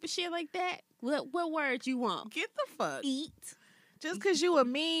some stupid shit like that. What word you want? Get the fuck. Eat. Just cause you a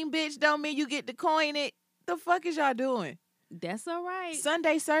mean bitch don't mean you get to coin it. The fuck is y'all doing? That's all right.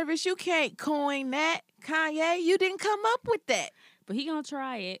 Sunday service, you can't coin that. Kanye, you didn't come up with that. But he gonna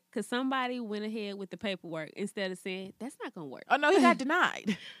try it because somebody went ahead with the paperwork instead of saying that's not gonna work. Oh no, he got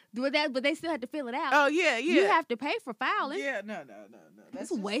denied. But they still had to fill it out. Oh yeah. You have to pay for filing. Yeah, no. That's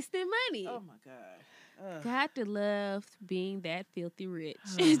just wasting money. Oh my god. Ugh. Got to love being that filthy rich.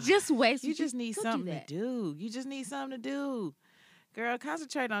 Just waste. You just need don't something that. to do. You just need something to do. Girl,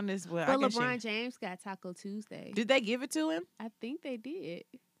 concentrate on this. Well, But I guess LeBron James got Taco Tuesday. did they give it to him? I think they did.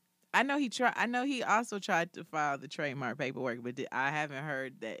 I know he tried. I know he also tried to file the trademark paperwork, but I haven't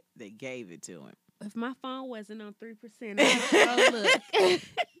heard that they gave it to him. If my phone wasn't on 3%, I'd look.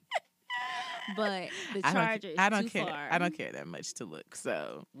 But the charger is too care. far. I don't care that much to look.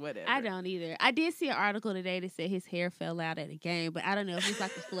 So whatever. I don't either. I did see an article today that said his hair fell out at a game, but I don't know if it's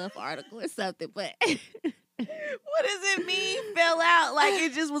like a fluff article or something. But What does it mean? Fell out like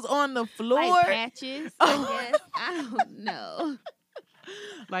it just was on the floor, like patches. I guess. I don't know.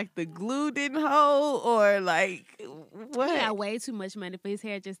 like the glue didn't hold, or like what? He got way too much money for his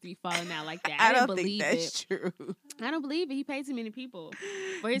hair just to be falling out like that. I didn't don't think believe that's it. true. I don't believe it. He paid too many people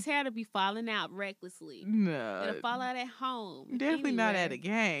for his hair to be falling out recklessly. No, It'll fall out at home. definitely not anywhere. at a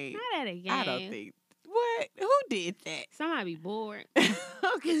game. Not at a game. I don't think. What? Who did that? Somebody be bored.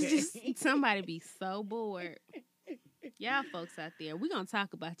 Okay. It's just somebody be so bored. Y'all folks out there, we gonna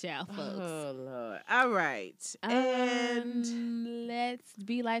talk about y'all folks. Oh Lord! All right, and Let's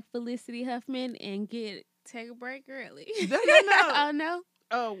be like Felicity Huffman and take a break early. No. Oh no.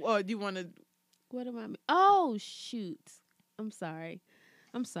 Oh, you want to? What am I? Oh shoot! I'm sorry,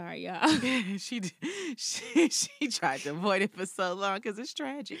 y'all. she tried to avoid it for so long because it's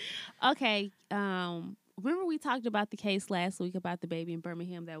tragic. Okay. Remember we talked about the case last week about the baby in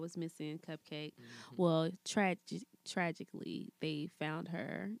Birmingham that was missing, Cupcake. Mm-hmm. Well, tragically, they found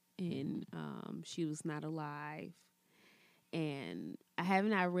her and she was not alive. And I have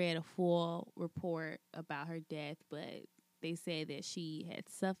not read a full report about her death, but they said that she had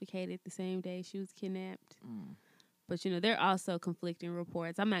suffocated the same day she was kidnapped. Mm. But, there are also conflicting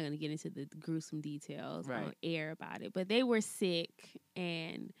reports. I'm not going to get into the gruesome details on air about it. But they were sick,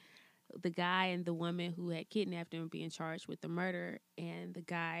 and the guy and the woman who had kidnapped them were being charged with the murder. And the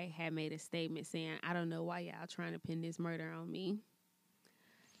guy had made a statement saying, I don't know why y'all trying to pin this murder on me.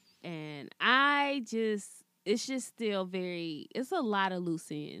 And it's just still it's a lot of loose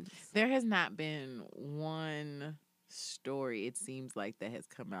ends. There has not been one story, it seems like, that has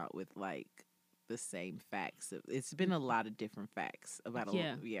come out with like the same facts. It's been a lot of different facts about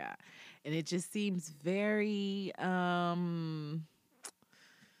and it just seems very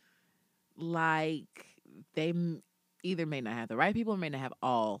like they either may not have the right people or may not have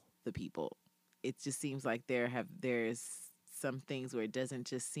all the people. It just seems like there's some things where it doesn't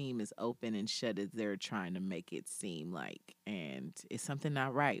just seem as open and shut as they're trying to make it seem like, and it's something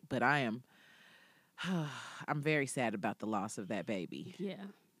not right. But I am I'm very sad about the loss of that baby Yeah.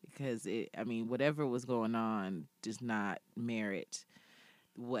 because whatever was going on does not merit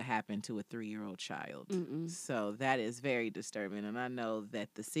what happened to a 3-year-old child. Mm-mm. So that is very disturbing. And I know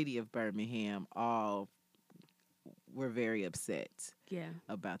that the city of Birmingham all were very upset Yeah.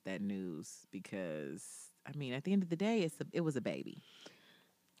 about that news because, at the end of the day, it was a baby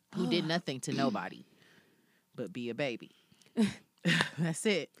who did nothing to nobody but be a baby. That's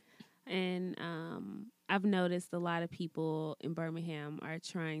it. And I've noticed a lot of people in Birmingham are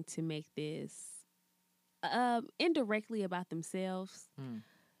trying to make this indirectly about themselves.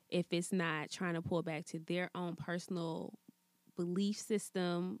 If it's not trying to pull back to their own personal belief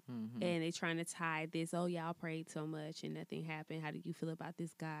system, and they're trying to tie this, oh, y'all prayed so much and nothing happened. How do you feel about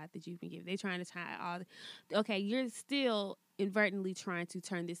this God that you've been given? They're trying to tie okay, you're still inadvertently trying to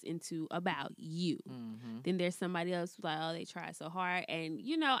turn this into about you. Then there's somebody else who's like, oh, they tried so hard. And,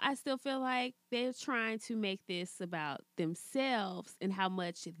 I still feel like they're trying to make this about themselves and how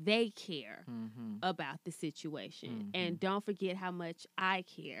much they care about the situation. And don't forget how much I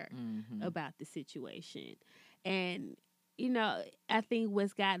care about the situation. And, I think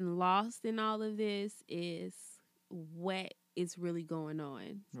what's gotten lost in all of this is what is really going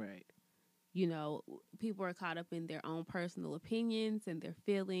on. Right. People are caught up in their own personal opinions and their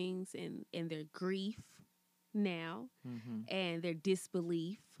feelings and their grief now and their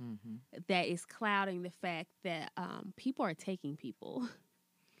disbelief that is clouding the fact that people are taking people.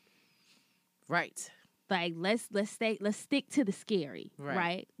 Right. Like let's stick to the scary,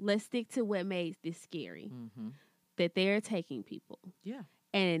 right? Let's stick to what made this scary. That they're taking people. Yeah.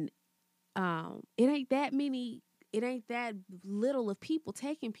 And it ain't that little of people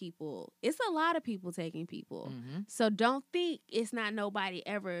taking people. It's a lot of people taking people. So don't think it's not nobody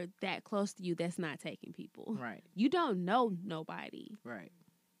ever that close to you that's not taking people. Right. You don't know nobody. Right.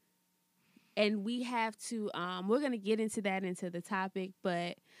 And we have to, we're going to get into the topic,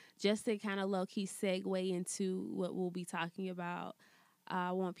 but just to kind of low-key segue into what we'll be talking about,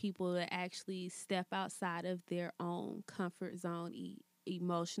 I want people to actually step outside of their own comfort zone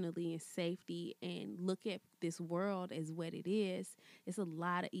emotionally and safety and look at this world as what it is. It's a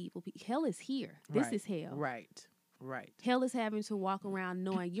lot of evil people. Hell is here. This is hell. Right. Right. Hell is having to walk around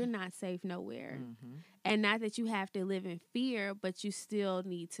knowing you're not safe nowhere. And not that you have to live in fear, but you still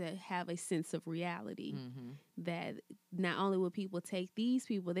need to have a sense of reality. That not only will people take these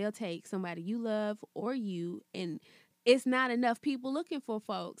people, they'll take somebody you love or you, and it's not enough people looking for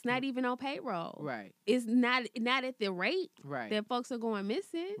folks, not even on payroll. Right. It's not at the rate right. that folks are going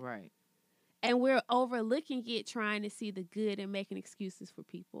missing. Right. And we're overlooking it, trying to see the good and making excuses for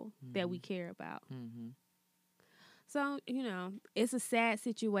people that we care about. So, it's a sad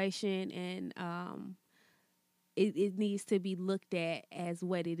situation, and it needs to be looked at as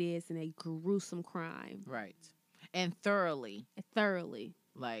what it is, in a gruesome crime. Right. And thoroughly.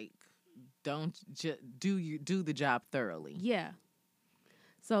 Like, don't do the job thoroughly. Yeah.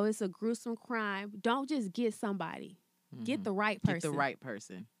 So it's a gruesome crime. Don't just get somebody. Get the right person. Get the right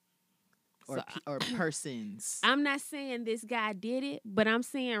person. Or persons. I'm not saying this guy did it, but I'm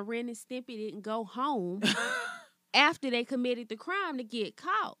saying Ren and Stimpy didn't go home after they committed the crime to get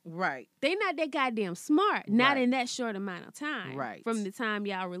caught. Right. They not that goddamn smart. Not in that short amount of time. Right. From the time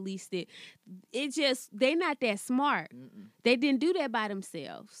y'all released it. They not that smart. They didn't do that by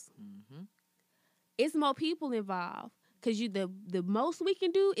themselves. It's more people involved. Because the most we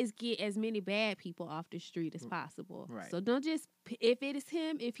can do is get as many bad people off the street as possible. Right. So don't just, if it is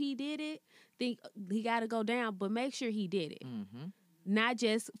him, if he did it, think he got to go down, but make sure he did it. Not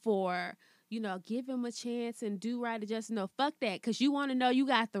just for, give him a chance and do right or just, fuck that. Because you want to know you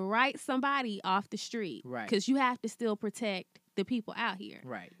got the right somebody off the street. Right. Because you have to still protect the people out here.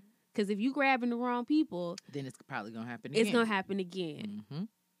 Right. Because if you grabbing the wrong people, then it's probably going to happen again. It's going to happen again.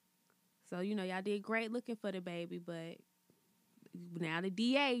 So, y'all did great looking for the baby, but now the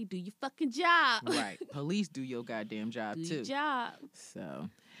DA, do your fucking job. Right. Police, do your goddamn job, do too. Your job. So,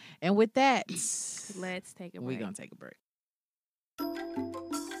 and with that, let's take a break. We're going to take a break.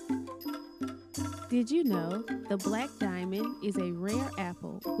 Did you know the Black Diamond is a rare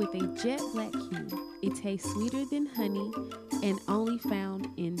apple with a jet black hue? It tastes sweeter than honey and only found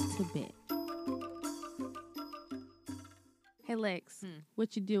in Tibet. Hey, Lex,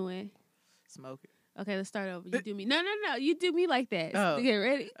 what you doing? Smoking. Okay, let's start over. You do me. No. You do me like that. Oh. Okay,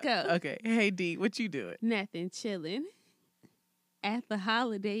 ready? Go. Okay. Hey, D, what you doing? Nothing. Chilling. At the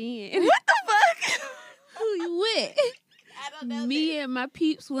Holiday Inn. What the fuck? Who you with? I don't know Me and my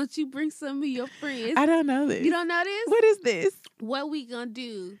peeps, once you bring some of your friends. I don't know this. You don't know this? What is this? What we gonna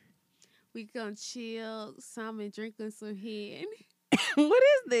do? We gonna chill, some and drinking some hen. What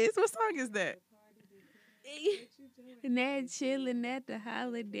is this? What song is that? Not chilling at the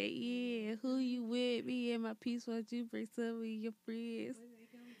holiday. Yeah, who you with? Me and my peace. What you bring some of your friends?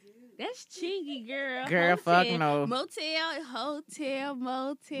 That's chingy, girl. Girl, fuck no. Motel, hotel,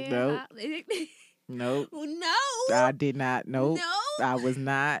 motel. Nope. Nope. No. I did not. Nope. No. I was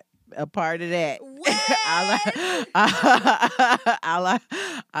not a part of that. What?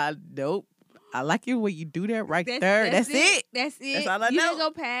 Nope. I like it when you do that right there. That's it. That's it. That's all I you know. didn't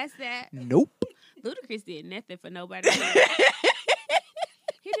go past that. Nope. Ludacris did nothing for nobody's career.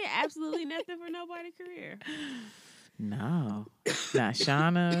 He did absolutely nothing for nobody's career. No. Not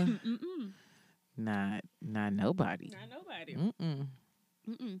Shauna. Mm-mm. Not nobody. Not nobody. Mm-mm.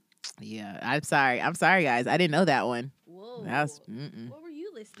 Mm-mm. Yeah. I'm sorry, guys. I didn't know that one. Whoa. That was What were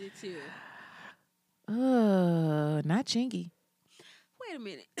you listening to? not Chingy. Wait a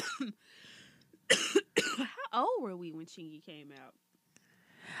minute. How old were we when Chingy came out?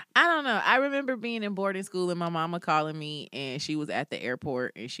 I don't know. I remember being in boarding school and my mama calling me, and she was at the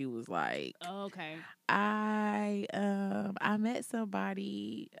airport, and she was like, Oh, okay. I met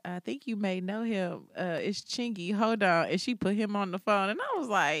somebody. I think you may know him. It's Chingy. Hold on." And she put him on the phone, and I was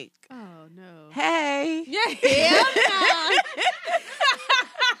like, Oh no. "Hey, Yeah, hell no.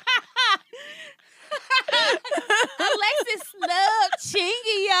 Alexis snubbed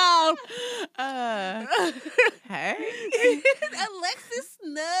Chingy, y'all. Hey." Alexis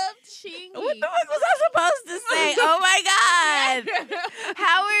snubbed Chingy. What the fuck was I supposed to say? Oh my God.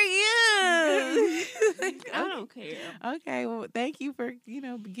 How are you? I don't care. Okay, well, thank you for,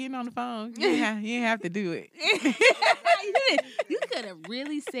 getting on the phone. You didn't have to do it. You could have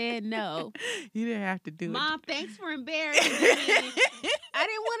really said no. You didn't have to do Mom, thanks for embarrassing me. I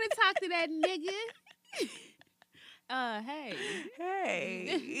didn't want to talk to that nigga. Hey. it.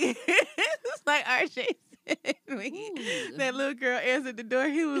 Hey. It's like RJ said. Ooh. That little girl answered the door.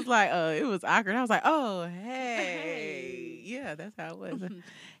 He was like, it was awkward. I was like, oh, hey. Yeah, that's how it was.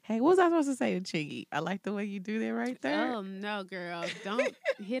 Hey, what was I supposed to say to Chingy? I like the way you do that right there. Oh, no, girl. Don't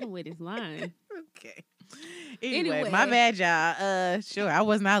hit him with his line. Okay. Anyway, my bad, y'all. Sure, I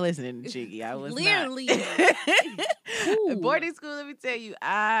was not listening to Chingy. I was Clearly. not. Ooh. Boarding school, let me tell you,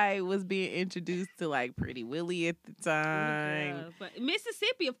 I was being introduced to like Pretty Willie at the time. But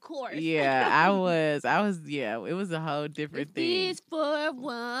Mississippi, of course. Yeah, I was. Yeah, it was a whole different thing. This for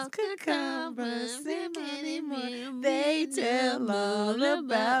one Cucumbers and many more. They tell all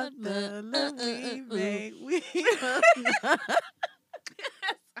about the love we made.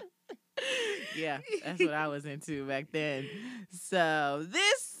 Yeah, that's what I was into back then. So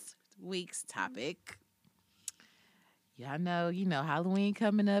this week's topic, y'all know, Halloween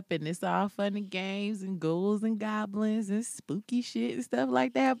coming up, and it's all fun and games and ghouls and goblins and spooky shit and stuff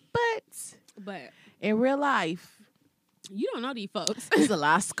like that. But in real life, you don't know these folks. it's a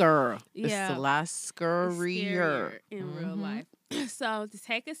lot scary. Yeah. It's a lot scarier in real life. So to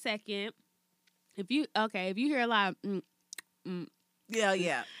take a second, if you hear a lot of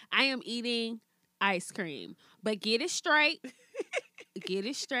Yeah. I am eating ice cream, but get it straight. Get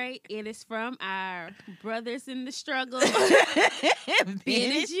it straight. It is from our brothers in the struggle,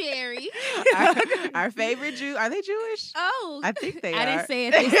 Ben and Jerry. Our favorite Jew. Are they Jewish? Oh, I think they are. I didn't say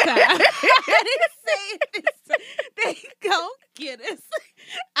it this time. I didn't say it this time. They gon' get us.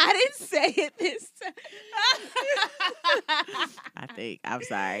 I didn't say it this time. I'm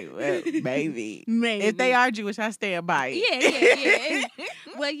sorry. Well, maybe. Maybe. If they are Jewish, I stand by it. Yeah.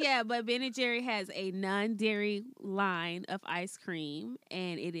 Well, yeah, but Ben and Jerry has a non-dairy line of ice cream,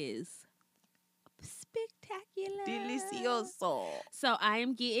 and it is spectacular. Delicioso. So I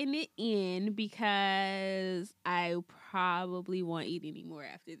am getting it in because I probably won't eat any more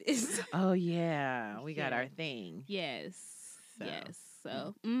after this. Oh, yeah. We got our thing. Yes. So. Yes.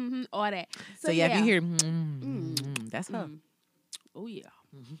 So, all that. So yeah, if you hear, that's her. Oh, yeah.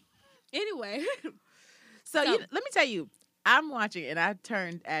 Anyway. So let me tell you, I'm watching, and I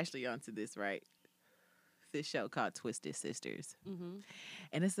turned Ashley onto this, right? This show called Twisted Sisters.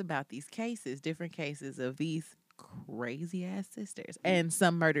 And it's about these different cases of these crazy ass sisters. And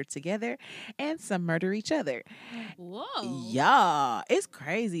some murder together, and some murder each other. Whoa. Yeah. It's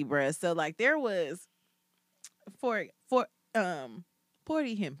crazy, bruh. So, like, there was, for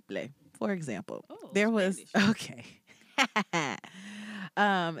example, there was, okay.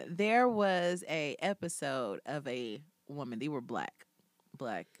 There was a episode of a woman. They were black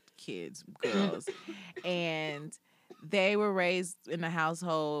kids, girls, and they were raised in a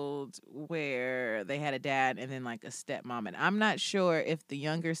household where they had a dad and then like a stepmom. And I'm not sure if the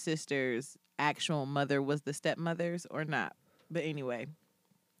younger sister's actual mother was the stepmother's or not. But anyway,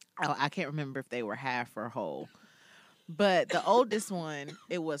 I can't remember if they were half or whole. But the oldest one,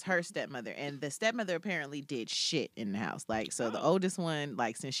 it was her stepmother, and the stepmother apparently did shit in the house. Like, so the oldest one,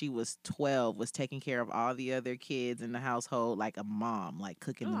 like since she was 12, was taking care of all the other kids in the household, like a mom, like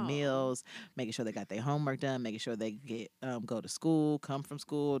cooking the meals, making sure they got their homework done, making sure they get go to school, come from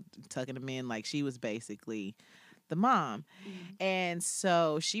school, tucking them in. Like she was basically the mom, and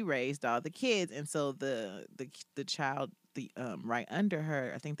so she raised all the kids, and so the child, right under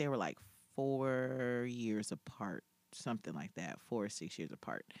her, I think they were like 4 years apart, something like that, 4 or 6 years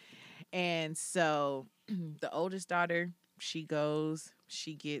apart. And so the oldest daughter, she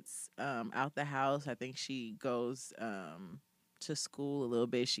gets out the house. I think she goes to school a little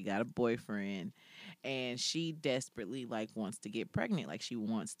bit. She got a boyfriend, and she desperately like wants to get pregnant. Like she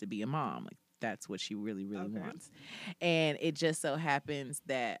wants to be a mom. Like that's what she really wants. And it just so happens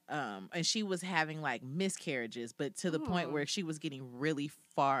that and she was having like miscarriages, but to the point where she was getting really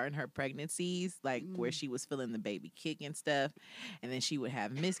far in her pregnancies, like where she was feeling the baby kick and stuff, and then she would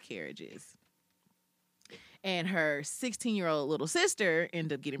have miscarriages. And her 16-year-old little sister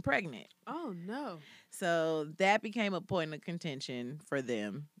ended up getting pregnant. Oh no. So that became a point of contention for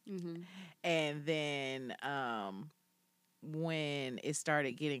them. And then when it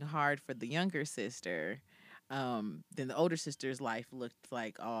started getting hard for the younger sister, then the older sister's life looked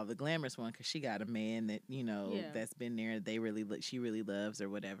like the glamorous one, because she got a man that that's been there. She really loves or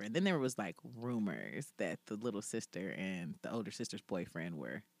whatever. And then there was like rumors that the little sister and the older sister's boyfriend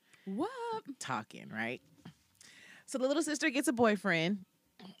were talking, right? So the little sister gets a boyfriend,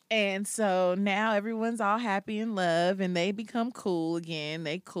 and so now everyone's all happy in love, and they become cool again.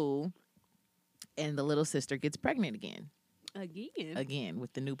 They cool, and the little sister gets pregnant again. Again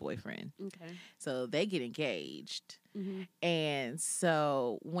with the new boyfriend. Okay. So they get engaged. And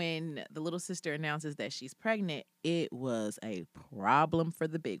so when the little sister announces that she's pregnant, it was a problem for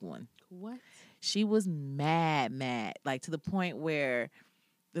the big one. What? She was mad, like to the point where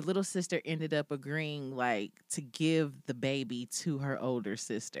the little sister ended up agreeing like to give the baby to her older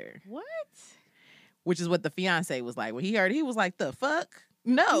sister. What? Which is what the fiance was like. When he heard, he was like, the fuck?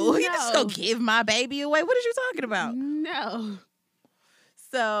 No, you just gonna give my baby away? What are you talking about? No.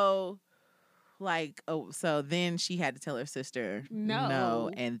 So, so then she had to tell her sister no,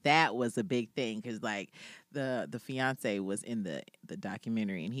 and that was a big thing, because like the fiance was in the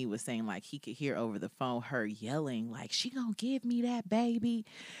documentary, and he was saying like he could hear over the phone her yelling like, she gonna give me that baby,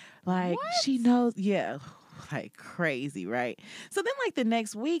 like she knows, like crazy, right? So then like the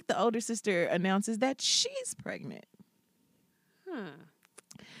next week, the older sister announces that she's pregnant.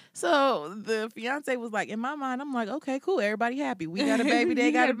 So the fiance was like, in my mind, I'm like, okay, cool. Everybody happy. We got a baby.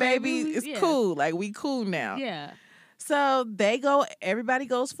 They got a baby. It's cool. Like, we cool now. Yeah. So everybody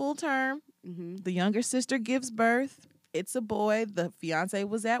goes full term. The younger sister gives birth. It's a boy. The fiance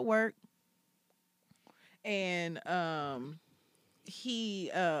was at work. And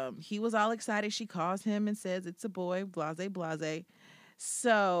he was all excited. She calls him and says it's a boy, blase, blase.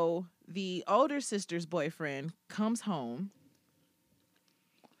 So the older sister's boyfriend comes home,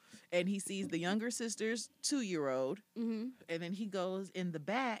 and he sees the younger sister's 2-year-old, and then he goes in the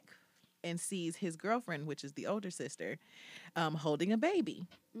back and sees his girlfriend, which is the older sister, holding a baby.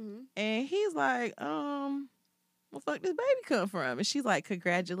 And he's like, where fuck this baby come from? And she's like,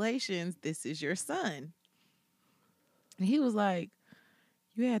 congratulations, this is your son. And he was like,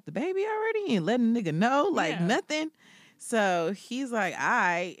 you had the baby already? And letting nigga know? Like, nothing? So he's like,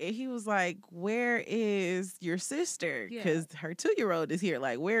 and he was like, where is your sister? Because her 2-year-old is here.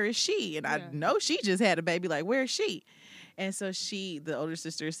 Like, where is she? And I know she just had a baby. Like, where is she? And so the older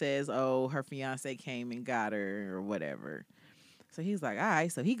sister says, oh, her fiance came and got her or whatever. So he's like, all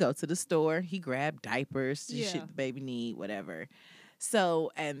right. So he goes to the store. He grabbed diapers, shit the baby need, whatever.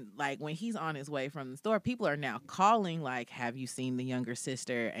 So, and like when he's on his way from the store, people are now calling, like, have you seen the younger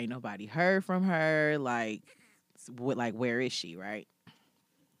sister? Ain't nobody heard from her. Like, where is she, right?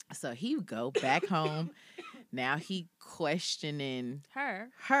 So he would go back home. Now he questioning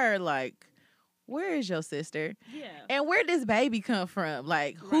her, like, where is your sister? Yeah. And where does baby come from?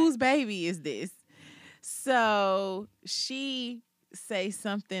 Like, whose baby is this? So she say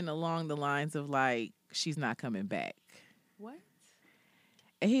something along the lines of like, she's not coming back. What?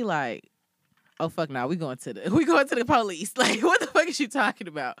 And he like, oh fuck no, we going to the police. Like, what the fuck is you talking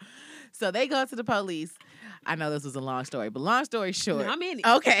about? So they go to the police. I know this was a long story, but long story short. No, I'm in it.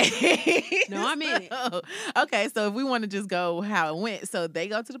 Okay. No, I'm in it. Okay, so if we want to just go how it went. So they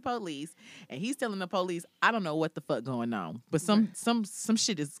go to the police, and he's telling the police, I don't know what the fuck going on, but some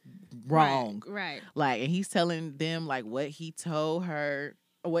shit is wrong. Right. Like, and he's telling them like what he told her,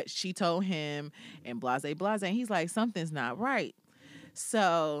 or what she told him, and blase, blase. And he's like, something's not right.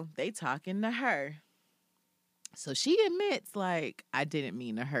 So they talking to her. So she admits, like, I didn't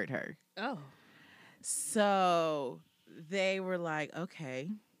mean to hurt her. Oh. So they were like, okay,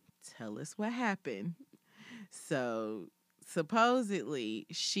 tell us what happened. So supposedly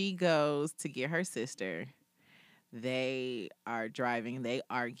she goes to get her sister. They are driving. They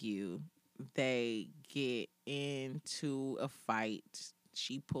argue. They get into a fight.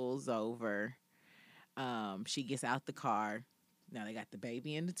 She pulls over. She gets out the car. Now they got the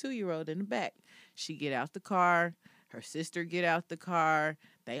baby and the 2-year-old in the back. She get out the car. Her sister get out the car.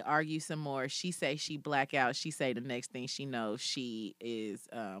 They argue some more. She say she black out. She say the next thing she knows, she is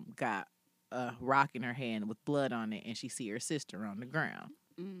got a rock in her hand with blood on it, and she see her sister on the ground.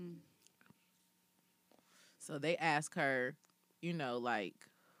 Mm. So they ask her, you know, like,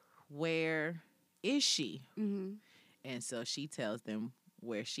 where is she? Mm-hmm. And so she tells them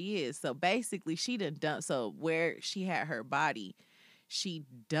where she is. So basically, she done dumped. So where she had her body, she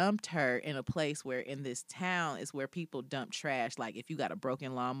dumped her in a place where in this town is where people dump trash. Like if you got a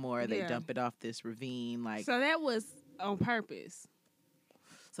broken lawnmower, they dump it off this ravine. Like, so that was on purpose.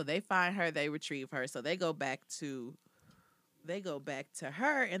 So they find her, they retrieve her. So they go back to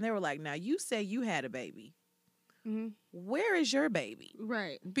her, and they were like, now you say you had a baby. Mm-hmm. Where is your baby?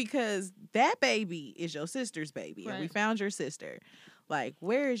 Right. Because that baby is your sister's baby. Right. And we found your sister. Like,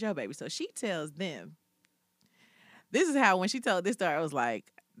 where is your baby? So she tells them. This is how, when she told this story, I was like,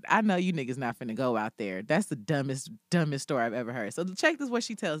 I know you niggas not finna go out there. That's the dumbest story I've ever heard. So check this, what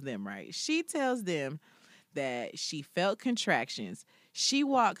she tells them, right? She tells them that she felt contractions. She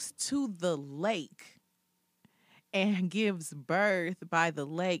walks to the lake and gives birth by the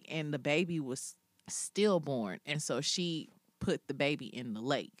lake, and the baby was stillborn. And so she put the baby in the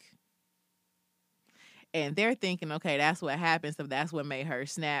lake. And they're thinking, okay, that's what happened. So that's what made her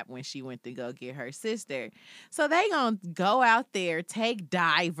snap when she went to go get her sister. So they gonna go out there, take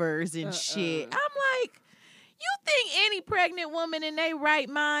divers and shit. I'm like, you think any pregnant woman in their right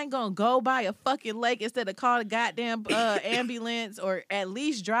mind gonna go by a fucking lake instead of call a goddamn ambulance or at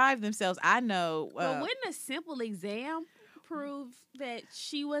least drive themselves? I know. But wouldn't a simple exam prove that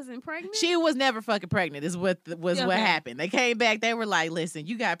she wasn't pregnant? She was never fucking pregnant is what what happened. They came back. They were like, listen,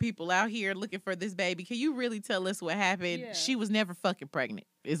 you got people out here looking for this baby. Can you really tell us what happened? Yeah. She was never fucking pregnant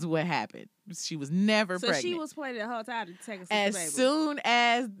is what happened. She was never pregnant. So she was pregnant the whole time to take us to as the baby. soon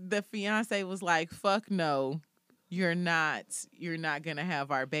as the fiance was like, fuck no, you're not gonna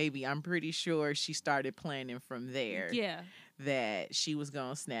have our baby, I'm pretty sure she started planning from there. Yeah. That she was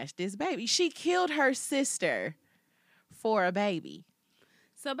gonna snatch this baby. She killed her sister for a baby.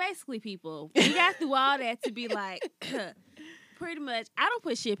 So basically, people, we got through all that to be like, pretty much, I don't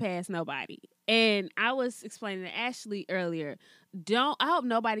put shit past nobody. And I was explaining to Ashley earlier, I hope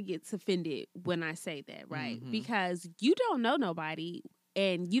nobody gets offended when I say that, right? Mm-hmm. Because you don't know nobody,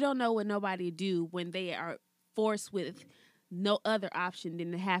 and you don't know what nobody do when they are forced with no other option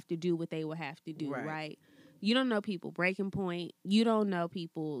than to have to do what they will have to do, right? You don't know people breaking point. You don't know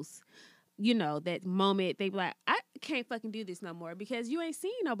people's, that moment they be like, I can't fucking do this no more, because you ain't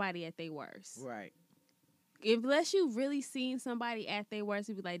seen nobody at their worst. Right. Unless you really seen somebody at their worst,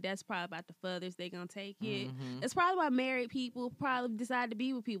 you be like, that's probably about the furthest they gonna take it. Mm-hmm. It's probably why married people probably decide to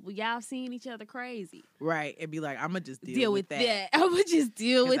be with people. Y'all seen each other crazy. Right. And be like, I'm going to just deal with that. I'm going to just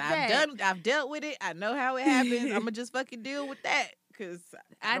deal with that. I've dealt with it. I know how it happens. I'm going to just fucking deal with that. Because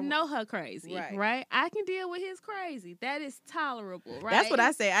I know her crazy, right? I can deal with his crazy. That is tolerable, right? That's what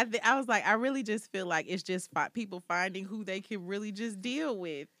I say. I was like, I really just feel like it's just people finding who they can really just deal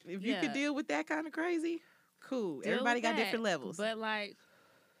with. If you can deal with that kind of crazy, cool. Everybody got different levels. But like,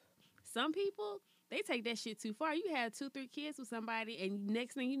 some people, they take that shit too far. You have 2-3 kids with somebody, and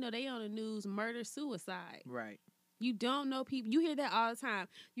next thing you know, they on the news, murder, suicide. Right. You don't know people. You hear that all the time.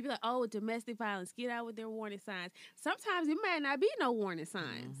 You be like, oh, domestic violence, get out with their warning signs. Sometimes it might not be no warning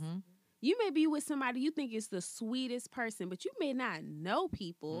signs. Mm-hmm. You may be with somebody you think is the sweetest person, but you may not know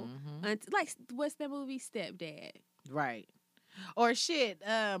people. Mm-hmm. Like, what's that movie, Stepdad? Right. Or shit,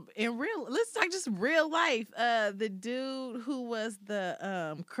 let's talk just real life. The dude who was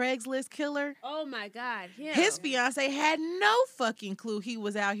the Craigslist killer. Oh my God, him. His fiance had no fucking clue he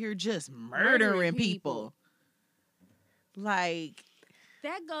was out here just murdering people. Like,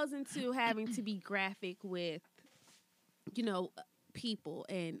 that goes into having to be graphic with, people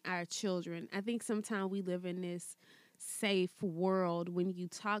and our children. I think sometimes we live in this safe world when you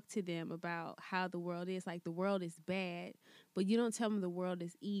talk to them about how the world is. Like, the world is bad, but you don't tell them the world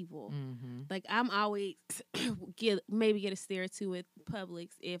is evil. Mm-hmm. Like, I'm always get a stare or two at Publix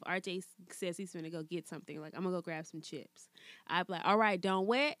if RJ says he's gonna go get something. Like, I'm gonna go grab some chips. I'd be like, all right, don't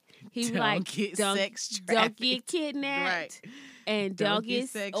wet. He be like, don't get kidnapped, right? And don't get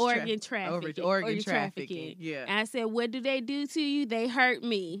organ trafficking. Yeah. And I said, what do they do to you? They hurt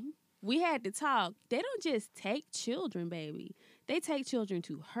me. We had to talk. They don't just take children, baby. They take children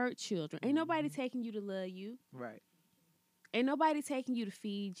to hurt children. Ain't nobody taking you to love you. Right. Ain't nobody taking you to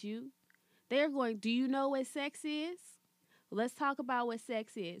feed you. They're going, do you know what sex is? Let's talk about what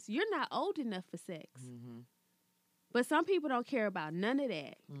sex is. You're not old enough for sex. Mm-hmm. But some people don't care about none of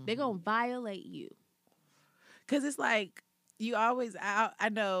that. Mm-hmm. They're going to violate you. Because it's like, you always, I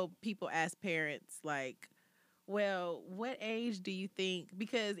know people ask parents, like, well, what age do you think?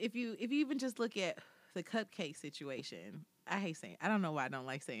 Because if you even just look at the cupcake situation, I don't know why I don't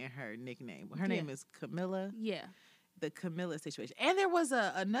like saying her nickname. Her name is Camilla. Yeah. The Camilla situation. And there was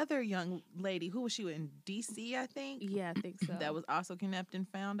another young lady, who was she in DC, I think? Yeah, I think so. That was also kidnapped and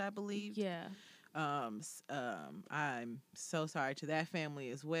found, I believe. Yeah. I'm so sorry to that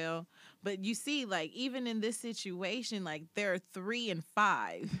family as well. But you see, like, even in this situation, like, there are 3 and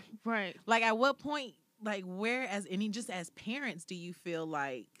 5. Right. Like, at what point, like, just as parents, do you feel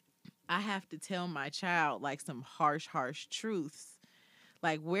like I have to tell my child, like, some harsh truths?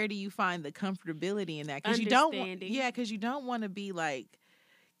 Like, where do you find the comfortability in that? Because you don't want to be like,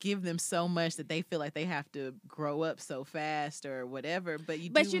 give them so much that they feel like they have to grow up so fast or whatever. But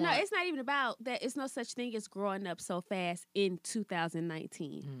it's not even about that. It's no such thing as growing up so fast in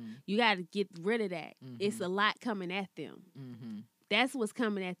 2019. You got to get rid of that. It's a lot coming at them. That's what's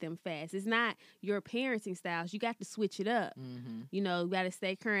coming at them fast. It's not your parenting styles. You got to switch it up. You know, you got to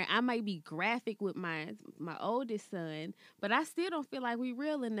stay current. I might be graphic with my oldest son, but I still don't feel like we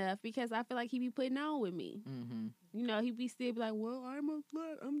real enough because I feel like he be putting on with me. You know, he be still be like, well,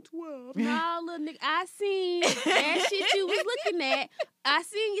 I'm 12. No, little nigga, I seen that shit you was looking at. I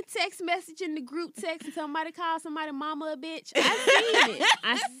seen your text message in the group text and somebody called somebody mama a bitch.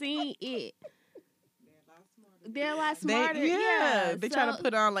 I seen it. They're a lot smarter. They try to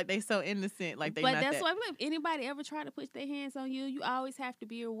put on like they so innocent, like they. But that's why if anybody ever try to put their hands on you, you always have to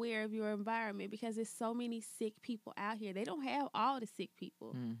be aware of your environment because there's so many sick people out here. They don't have all the sick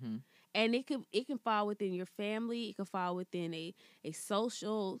people. And it can fall within your family. It can fall within a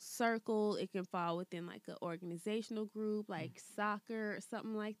social circle. It can fall within like an organizational group, like soccer or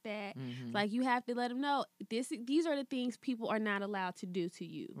something like that. Like you have to let them know these are the things people are not allowed to do to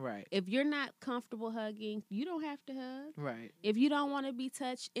you. Right. If you're not comfortable hugging, you don't have to hug. Right. If you don't want to be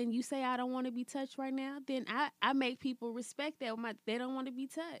touched and you say I don't want to be touched right now, then I make people respect that they don't want to be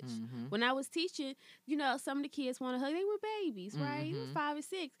touched. When I was teaching, you know, some of the kids want to hug. They were babies, right? He was 5 or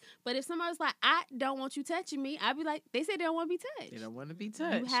 6. But if somebody was like, I don't want you touching me, I'd be like, they said they don't want to be touched. They don't want to be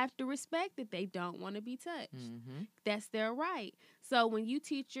touched. You have to respect that they don't want to be touched. That's their right. So when you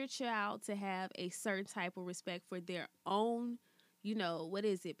teach your child to have a certain type of respect for their own, you know,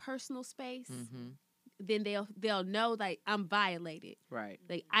 personal space, then they'll know, like, I'm violated. Right.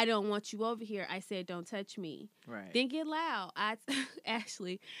 Like, I don't want you over here. I said, don't touch me. Right. Then get loud.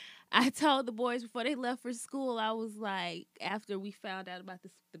 I told the boys before they left for school, I was like, after we found out about the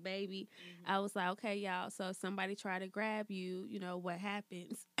baby, I was like, okay, y'all, so if somebody try to grab you, you know, what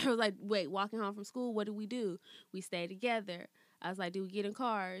happens? I was like, wait, walking home from school, what do? We stay together. I was like, do we get in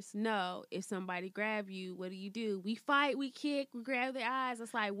cars? No. If somebody grab you, what do? We fight, we kick, we grab their eyes.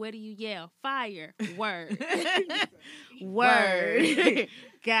 It's like, what do you yell? Fire. Word. Word.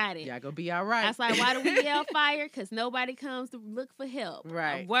 Got it. Y'all gonna be all right. I was like, why do we yell fire? Because nobody comes to look for help.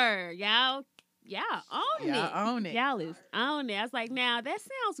 Right. Word. Y'all own it. Y'all own it. Y'all is own it. I was like, now that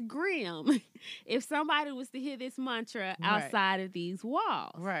sounds grim. If somebody was to hear this mantra outside of these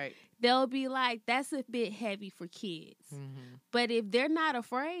walls. Right. They'll be like, that's a bit heavy for kids. But if they're not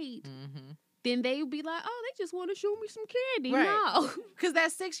afraid, then they would be like, oh, they just want to show me some candy. Right. No. Because that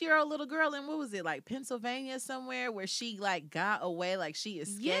 6-year-old little girl in, what was it, like Pennsylvania somewhere, where she like got away, like she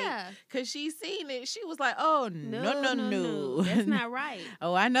escaped. Yeah. Because she seen it. She was like, oh, no. That's not right.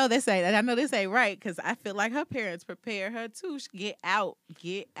 Oh, I know this ain't right, because I feel like her parents prepare her to get out.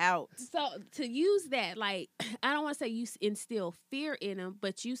 So to use that, like, I don't want to say you instill fear in them,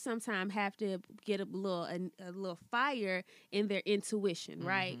 but you sometimes have to get a little fire in their intuition,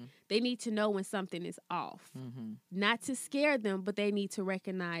 right? They need to know when something is off. Not to scare them, but they need to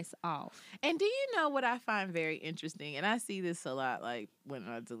recognize off. And do you know what I find very interesting? And I see this a lot, like, when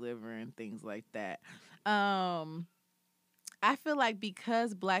I deliver and things like that. I feel like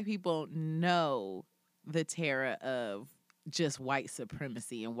because Black people know the terror of just white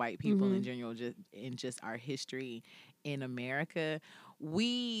supremacy and white people in general, just in just our history in America.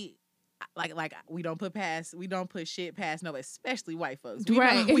 We we don't put shit past nobody, especially white folks.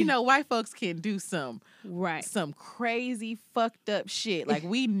 We know white folks can do some crazy fucked up shit. Like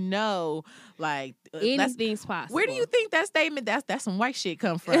we know, like anything's possible. Where do you think that statement? That's some white shit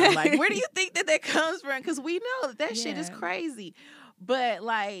come from? Like where do you think that comes from? Because we know that shit is crazy. But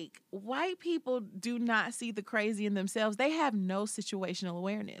like white people do not see the crazy in themselves. They have no situational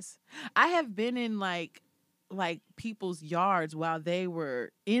awareness. I have been in like people's yards while they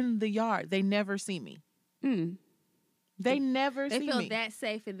were in the yard. They never see me. They never see me. They feel that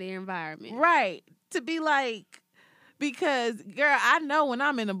safe in their environment. Right. To be like, because, girl, I know when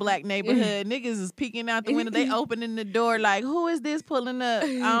I'm in a black neighborhood, niggas is peeking out the window. They opening the door like, who is this pulling up?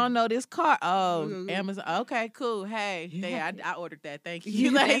 I don't know, this car. Oh, Amazon. Okay, cool. Hey, I ordered that. Thank you.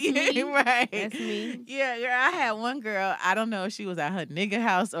 That's me. Right. That's me. Yeah, girl, I had one girl, I don't know if she was at her nigga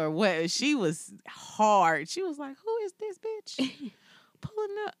house or what. She was hard. She was like, who is this bitch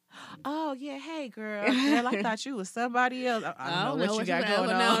pulling up? Oh, yeah, hey, girl, I thought you was somebody else. I don't know what you got going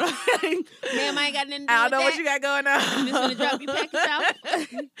on. Ma'am, I ain't got nothing to do I don't with know that. what you got going on. I'm just going to drop your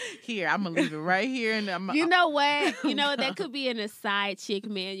package off. Here, I'm going to leave it right here. And You know what? That could be an aside chick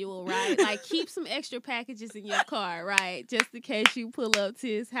manual, right? Like, keep some extra packages in your car, right? Just in case you pull up to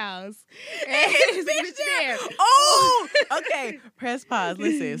his house. And his bitch there. Oh, okay. Press pause.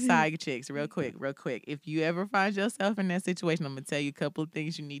 Listen, side chicks, real quick. If you ever find yourself in that situation, I'm going to tell you a couple of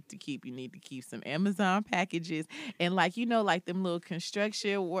things you need to keep. You need to keep some Amazon packages and like them little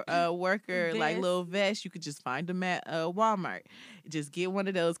construction worker like little vests. You could just find them at Walmart. Just get one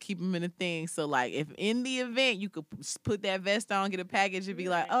of those, keep them in a thing. So like if in the event you could put that vest on, get a package and be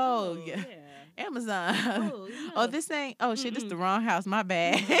like, oh yeah. Amazon. Oh, this ain't. Oh shit, this the wrong house. My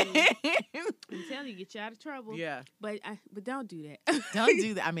bad. I'm telling you, get you out of trouble. Yeah, but don't do that. Don't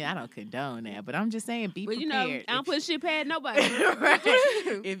do that. I mean, I don't condone that, but I'm just saying, be prepared. I don't put shit past nobody. Right.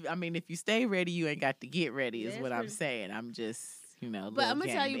 If you stay ready, you ain't got to get ready. Is what I'm saying. I'm just But I'm gonna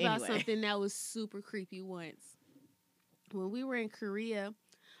tell you about something that was super creepy once. When we were in Korea,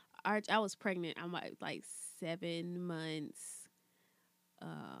 I was pregnant. I'm like 7 months.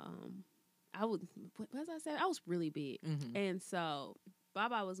 I was really big. And so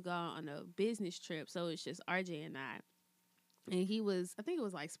Baba was gone on a business trip. So it's just RJ and I. And I think it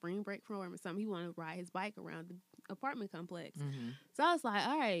was like spring break for him or something. He wanted to ride his bike around the apartment complex. So I was like,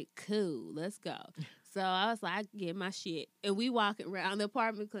 all right, cool, let's go. So I was like, I get my shit. And we walking around the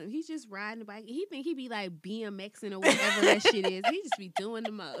apartment complex. He's just riding the bike. He think he be like BMXing or whatever that shit is. He just be doing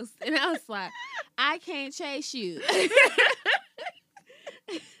the most. And I was like, I can't chase you.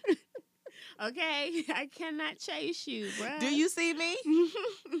 Okay, I cannot chase you, bro. Do you see me?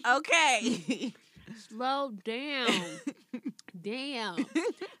 Okay. Slow down. Damn.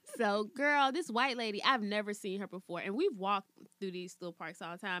 So, girl, this white lady, I've never seen her before. And we've walked through these little parks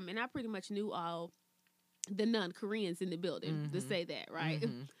all the time. And I pretty much knew all the non-Koreans in the building, to say that, right?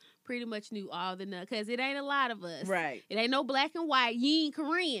 Pretty much knew all the because it ain't a lot of us. Right. It ain't no black and white. You ain't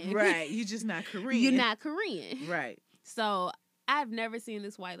Korean. Right. You just not Korean. You're not Korean. Right. So, I've never seen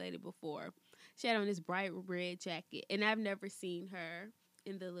this white lady before. She had on this bright red jacket, and I've never seen her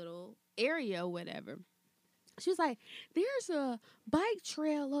in the little area or whatever. She was like, there's a bike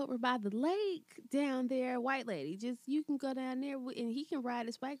trail over by the lake down there, white lady. Just, you can go down there, and he can ride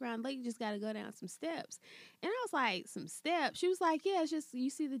his bike around the lake. You just got to go down some steps. And I was like, some steps? She was like, yeah, it's just, you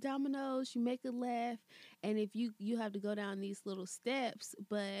see the dominoes, you make a left, and if you have to go down these little steps,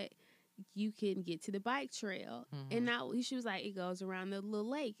 but you can get to the bike trail. And now she was like, it goes around the little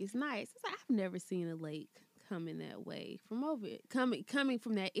lake. It's nice. It's like, I've never seen a lake coming that way from over it, coming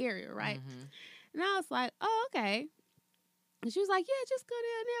from that area, right? And I was like, oh, okay. And she was like, yeah, just go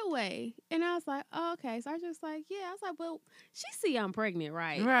down that way. And I was like, oh, okay. So I was just like, yeah. I was like, well, she see I'm pregnant,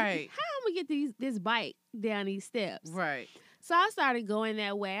 right? Right. How am I gonna get this bike down these steps? Right. So I started going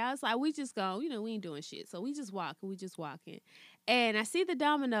that way. I was like, we just go, we ain't doing shit. So we just walking. And I see the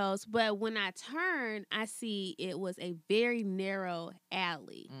dominoes, but when I turn, I see it was a very narrow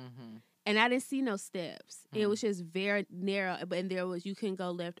alley. And I didn't see no steps. It was just very narrow, and you couldn't go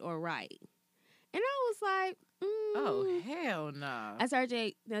left or right. And I was like, oh, hell no. I said,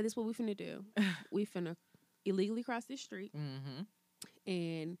 RJ, now this is what we finna do. We finna illegally cross this street,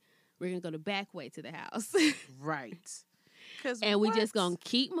 and we're gonna go the back way to the house. Right. And we just gonna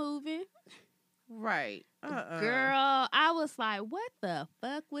keep moving. Right. Girl, I was like, what the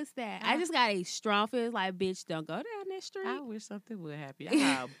fuck was that? I just got a strong feeling like, bitch, don't go down that street. I wish something would happen.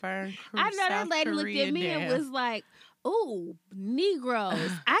 I'll burn I know that lady looked at me and was like, Ooh,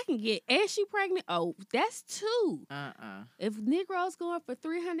 Negroes. I can get, and she pregnant. Oh, that's 2. If Negroes going for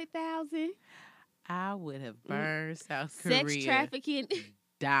 300,000, I would have burned South Korea sex trafficking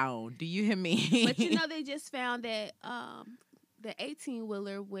down. Do you hear me? But you know, they just found that the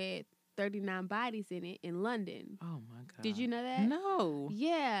 18-wheeler with 39 bodies in it in London. Oh my God! Did you know that? No.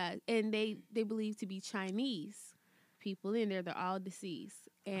 Yeah, and they believe to be Chinese people in there. They're all deceased,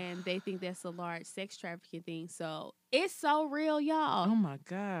 and they think that's a large sex trafficking thing. So it's so real, y'all. Oh my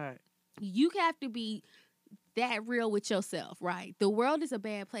God! You have to be that real with yourself, right? The world is a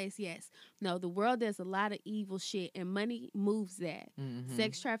bad place, yes. No, the world does a lot of evil shit, and money moves that. Mm-hmm.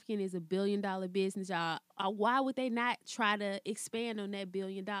 Sex trafficking is $1 billion business, y'all. Why would they not try to expand on that $1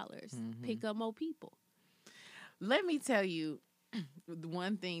 billion? Mm-hmm. Pick up more people. Let me tell you, the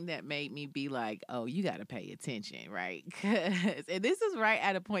one thing that made me be like, oh, you got to pay attention, right? And this is right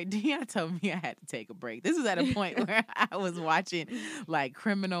at a point, Dion told me I had to take a break. This was at a point where I was watching like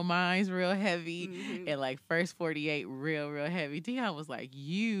Criminal Minds real heavy and like First 48 real heavy. Dion was like,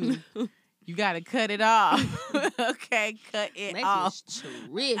 you got to cut it off. Okay, cut it off.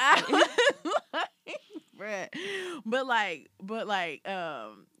 But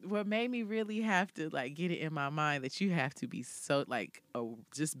what made me really have to like get it in my mind that you have to be so like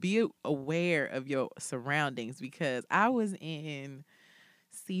just be aware of your surroundings, because I was in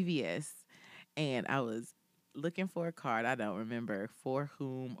CVS and I was looking for a card. I don't remember for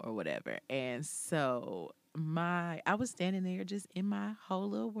whom or whatever. And so I was standing there just in my whole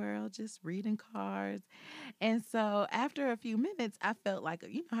little world, just reading cards. And so after a few minutes, I felt like,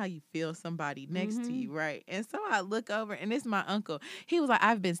 you know how you feel somebody next to you, right? And so I look over and it's my uncle. He was like,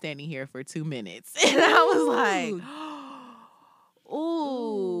 I've been standing here for 2 minutes. And I was like,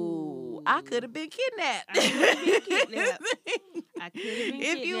 ooh, I could have been kidnapped.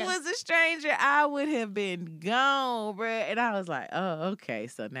 If you was a stranger, I would have been gone, bruh. And I was like, oh, okay.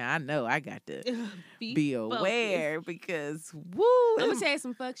 So now I know I got to be aware because, woo. I'm going to tell you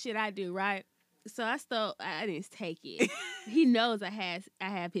some fuck shit I do, right? So I didn't take it. He knows I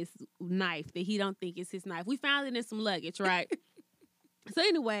have his knife that he don't think is his knife. We found it in some luggage, right? So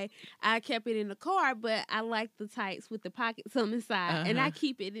anyway, I kept it in the car, but I like the tights with the pockets on the side, and I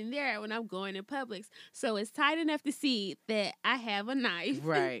keep it in there when I'm going in Publix. So it's tight enough to see that I have a knife.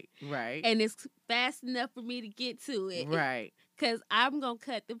 Right. And it's fast enough for me to get to it. Right. Because I'm going to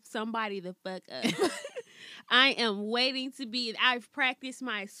cut somebody the fuck up. I am waiting to be, I've practiced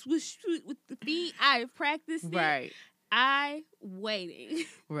my swoosh with the feet. I've practiced it. Right. I waiting.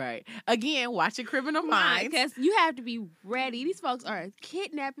 Right. Again, watching Criminal Minds. Because you have to be ready. These folks are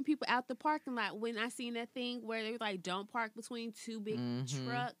kidnapping people out the parking lot. When I seen that thing where they were like, don't park between 2 big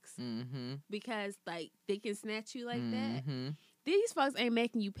trucks because like they can snatch you like that. These folks ain't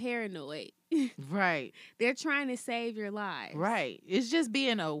making you paranoid. Right. They're trying to save your lives. Right. It's just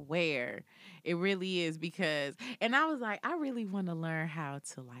being aware. It really is, because, and I was like, I really want to learn how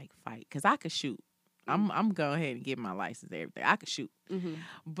to like fight, because I could shoot. I'm going ahead and get my license and everything. I could shoot.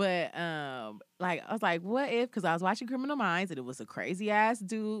 But like I was like, what if, because I was watching Criminal Minds and it was a crazy ass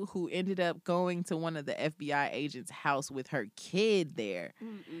dude who ended up going to one of the FBI agents' house with her kid there.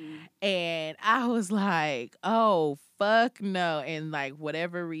 And I was like, oh, fuck no. And like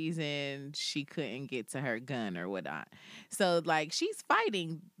whatever reason, she couldn't get to her gun or whatnot. So like she's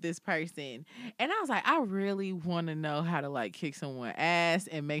fighting this person. And I was like, I really want to know how to like kick someone's ass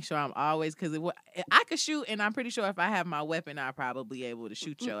and make sure I'm always, because I could shoot, and I'm pretty sure if I have my weapon, I'll probably be able to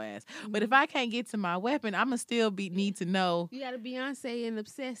shoot your ass. But if I can't get to my weapon, I'ma still need to know. You got to Beyonce and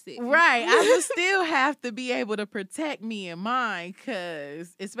obsessive. Right. I would still have to be able to protect me and mine,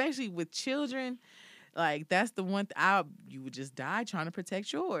 because especially with children, like that's the one you would just die trying to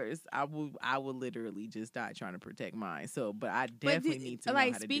protect yours. I would literally just die trying to protect mine. So, but I definitely need to know how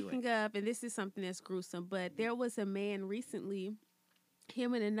to do it. Speaking of, and this is something that's gruesome, but there was a man recently,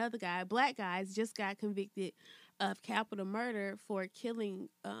 him and another guy, black guys, just got convicted of capital murder for killing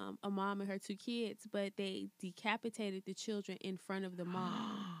a mom and her 2 kids, but they decapitated the children in front of the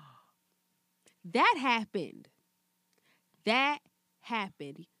mom. That happened.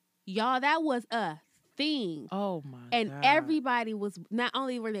 Y'all, that was a thing. Oh my and God. And everybody was, not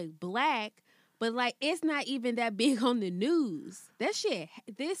only were they black, but like it's not even that big on the news. That shit,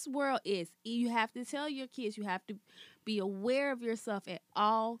 this world is, you have to tell your kids, you have to be aware of yourself at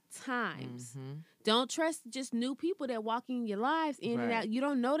all times. Don't trust just new people that walk in your lives in and out. You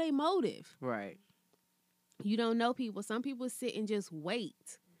don't know their motive. Right. You don't know people. Some people sit and just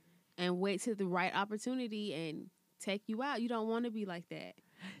wait till the right opportunity and take you out. You don't want to be like that.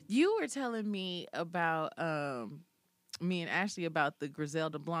 You were telling me about me and Ashley about the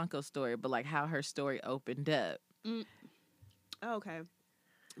Griselda Blanco story, but like how her story opened up. Okay.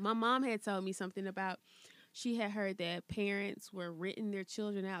 My mom had told me something about she had heard that parents were renting their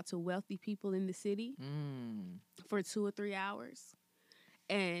children out to wealthy people in the city for 2 or 3 hours.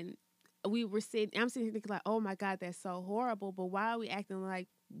 And I'm sitting here thinking like, oh my God, that's so horrible. But why are we acting like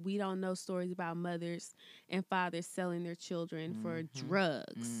we don't know stories about mothers and fathers selling their children for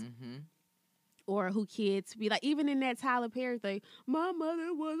drugs? Or who kids be like, even in that Tyler Perry thing, my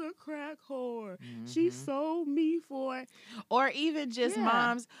mother was a crack whore. She sold me for. Or even just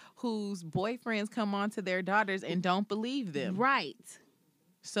moms whose boyfriends come on to their daughters and don't believe them. Right.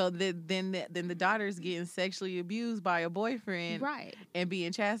 So then the daughter's getting sexually abused by a boyfriend. Right. And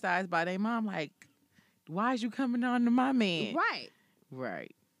being chastised by their mom, like, why is you coming on to my man? Right.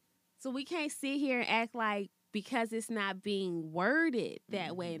 Right. So we can't sit here and act like because it's not being worded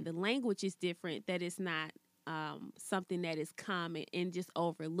that way and the language is different, that it's not something that is common and just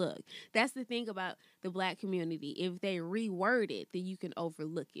overlooked. That's the thing about the Black community. If they reword it, then you can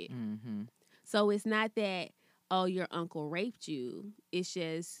overlook it. So it's not that, oh, your uncle raped you. It's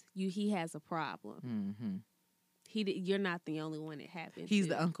just he has a problem. You're not the only one it happened He's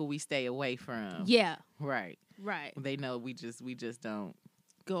to. the uncle we stay away from. Yeah. Right. Right. They know we just don't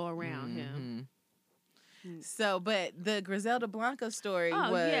go around him. So, but the Griselda Blanco story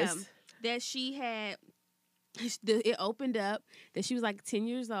that she had, it opened up that she was like 10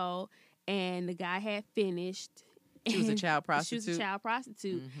 years old and the guy had finished. She was a child prostitute. She was a child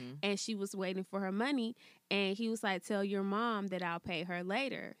prostitute and she was waiting for her money and he was like, tell your mom that I'll pay her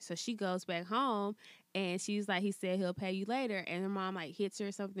later. So she goes back home and she's like, he said he'll pay you later. And her mom like hits her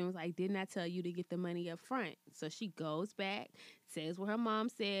or something, was like, didn't I tell you to get the money up front? So she goes back, says what her mom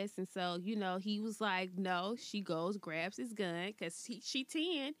says. And so, he was like, no. She goes, grabs his gun because she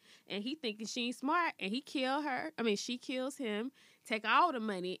 10 and he thinking she's smart and she kills him, take all the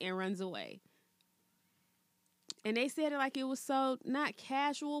money and runs away. And they said it like it was so not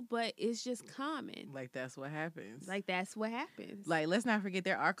casual, but it's just common. Like that's what happens. Like that's what happens. Like let's not forget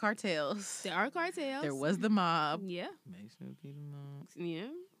there are cartels. There are cartels. There was the mob. Yeah. Make sure to be the mob. Yeah.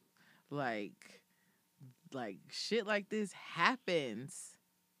 Like shit like this happens.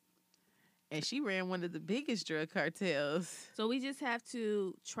 And she ran one of the biggest drug cartels. So we just have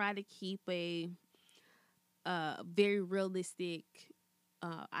to try to keep a very realistic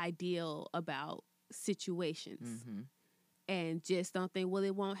ideal about situations and just don't think, well,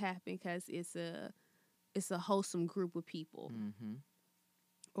 it won't happen because it's a wholesome group of people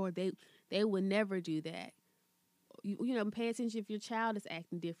or they would never do that. Pay attention if your child is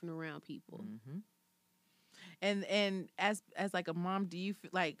acting different around people. And as like a mom, do you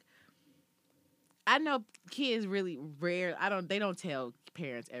feel like, I know kids really rare. They don't tell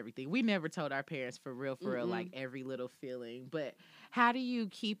parents everything. We never told our parents for real, like every little feeling. But how do you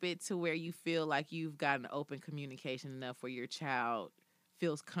keep it to where you feel like you've gotten open communication enough where your child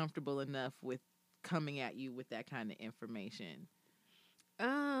feels comfortable enough with coming at you with that kind of information?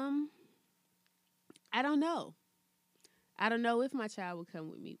 I don't know. I don't know if my child would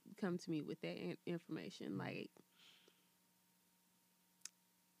come to me with that information. Like,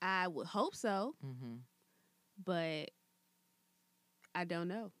 I would hope so, but I don't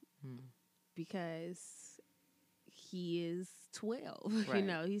know because he is 12. Right.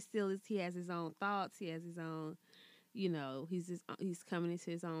 He has his own thoughts. He has his own, he's coming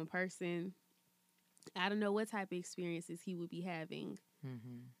into his own person. I don't know what type of experiences he would be having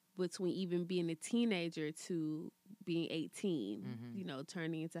between even being a teenager to being 18,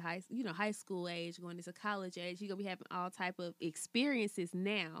 turning into high school age, going into college age. You're going to be having all type of experiences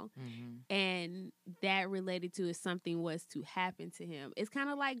now. And that related to if something was to happen to him. It's kind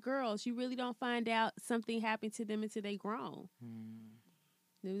of like girls. You really don't find out something happened to them until they grown.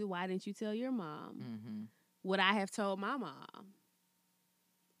 Why didn't you tell your mom? Would I have told my mom?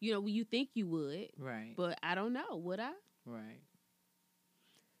 You think you would. Right. But I don't know. Would I? Right.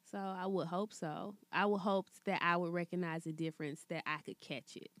 So I would hope so. I would hope that I would recognize the difference, that I could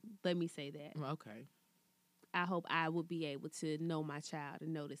catch it. Let me say that. Okay. I hope I would be able to know my child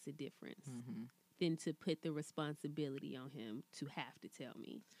and notice a difference than to put the responsibility on him to have to tell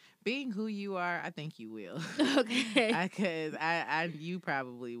me. Being who you are, I think you will. Okay. Because you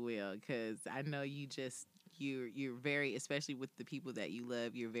probably will. Because I know you're very, especially with the people that you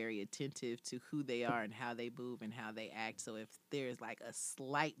love, you're very attentive to who they are and how they move and how they act. So if there's like a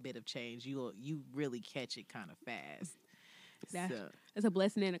slight bit of change, you really catch it kind of fast. That's a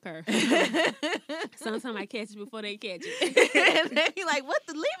blessing and a curse. Sometimes I catch it before they catch it. And then you're like, what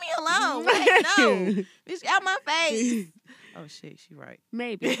the? Leave me alone. Wait, no. Bitch, out my face. Oh shit, she right.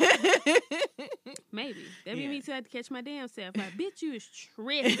 Maybe. Maybe. That be Yeah. me too. I had to catch my damn self. Like, bitch, you is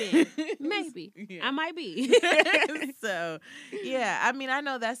tripping. Maybe. Yeah. I might be. So, yeah, I mean, I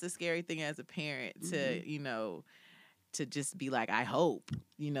know that's the scary thing as a parent to, Mhm. you know, to just be like, I hope,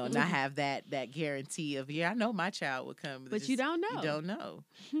 you know, not have that guarantee of, yeah, I know my child would come. But you don't know. You don't know.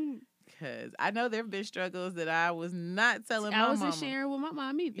 Because I know there have been struggles that I was not telling my I wasn't mama. sharing with my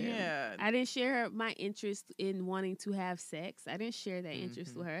mom either. Yeah. I didn't share my interest in wanting to have sex. I didn't share that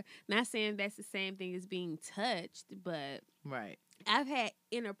interest with her. Not saying that's the same thing as being touched, but Right. I've had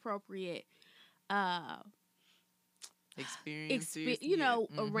inappropriate Experiences. you know,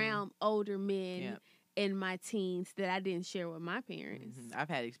 Mhm. around older men Yep. in my teens that I didn't share with my parents. Mhm. I've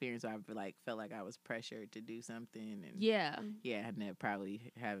had experience where I felt like I was pressured to do something, and Yeah. I never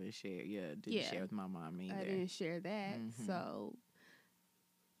probably haven't shared. Didn't Yeah. share with my mom either. I didn't share that. Mhm. So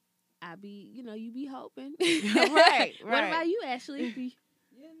I be, you know, you be hoping. Right, What right. about you, Ashley?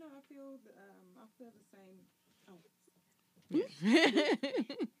 Yeah, no, I feel the same. Oh,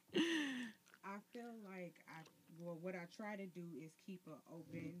 I feel like what I try to do is keep an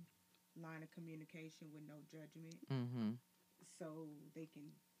open line of communication with no judgment, Mhm. so they can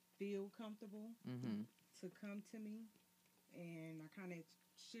feel comfortable Mhm. to come to me, and I kind of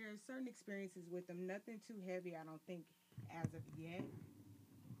share certain experiences with them. Nothing too heavy, I don't think, as of yet.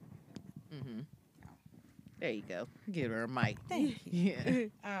 Mhm. There you go. Give her a mic. Thank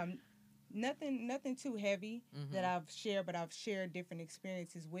you. Yeah. Nothing too heavy that Mhm. I've shared, but I've shared different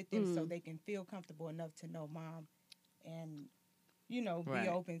experiences with them so Mm. they can feel comfortable enough to know mom and, you know, be Right.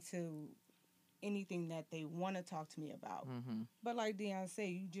 open to anything that they want to talk to me about. Mhm. But like Dion said,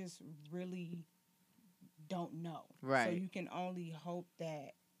 you just really don't know. So Right. you can only hope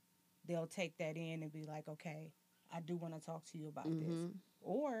that they'll take that in and be like, okay, I do want to talk to you about this. Mhm.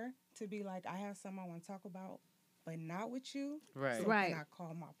 Or to be like, I have something I want to talk about, but not with you. Right. So Right. can I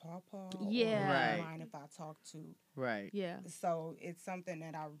call my pawpaw? Yeah. Or Right. do you mind if I talk to? Right. Yeah. So it's something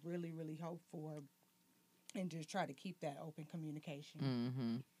that I really, really hope for, and just try to keep that open communication.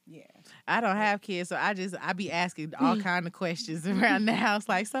 Mhm. Yeah. I don't have kids, so I be asking all kind of questions around the house,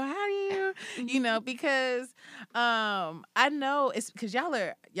 like, so how do you know, because I know it's because y'all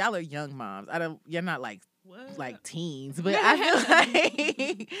are young moms. You're not like teens, but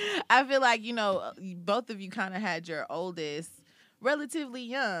I feel like you know, both of you kind of had your oldest relatively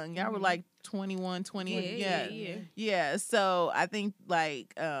young. Y'all were like 21, 20. Yeah. So I think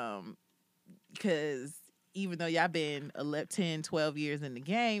like because even though y'all been 11, 10, 12 years in the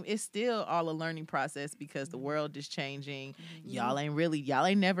game, it's still all a learning process because the world is changing. Y'all ain't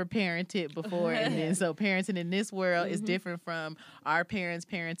never parented before. And then so parenting in this world is different from our parents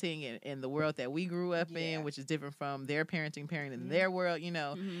parenting in the world that we grew up in, which is different from their parenting in their world, you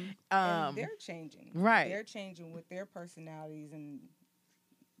know. And they're changing. Right. They're changing with their personalities, and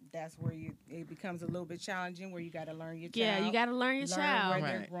that's where it becomes a little bit challenging, where you got to learn your child. Yeah, you got to learn your child. Where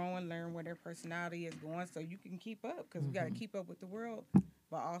they're Right. growing, learn where their personality is going, so you can keep up, because we got to keep up with the world,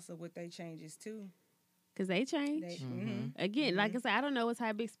 but also with their changes too. Because they change. Again, like I said, I don't know what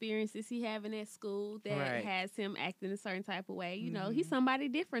type of experiences he having at school that Right. has him acting a certain type of way. You know, he's somebody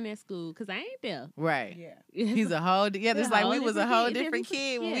different at school because I ain't there. Right. Yeah. He's a whole it's like we was a whole different kid.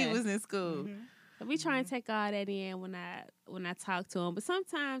 kid when we was in school. We try to take all that in when I talk to him, but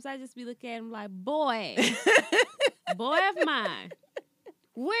sometimes I just be looking at him like, boy, boy of mine,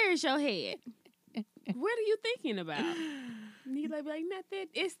 where's your head? What are you thinking about? And he like nothing.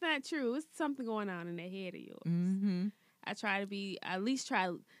 It's not true. It's something going on in that head of yours. Mm-hmm. I try to be at least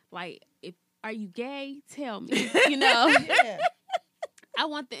like, if are you gay? Tell me. You know. Yeah. I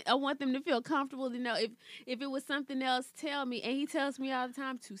want them to feel comfortable to know if it was something else, tell me. And he tells me all the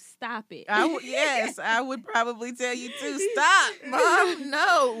time to stop it. Yes, I would probably tell you to stop, Mom.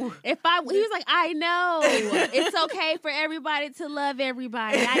 No. He was like, I know it's okay for everybody to love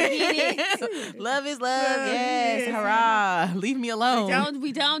everybody. I get it. Love is love. Yes, hurrah. Leave me alone.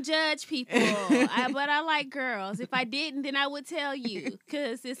 We don't judge people. But I like girls. If I didn't, then I would tell you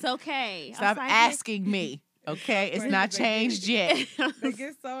because it's okay. Stop asking me. Okay, it's not changed yet. They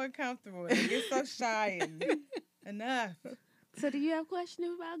get so uncomfortable. They get so shy. And enough. So do you have questions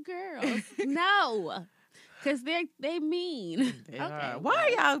about girls? No, because they mean. They are. Why are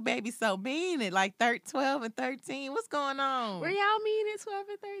y'all babies so mean at like 12 and 13? What's going on? Were y'all mean at 12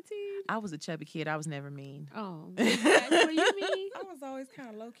 and 13? I was a chubby kid. I was never mean. Oh, were you mean? I was always kind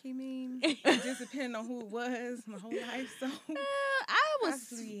of low-key mean. Just depending on who it was my whole life. So I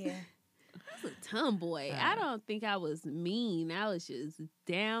was yeah. a tomboy. I don't think I was mean. I was just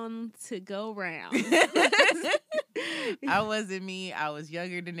down to go round. I wasn't mean. I was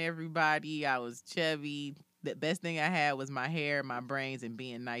younger than everybody. I was chubby. the best thing I had was my hair, my brains, and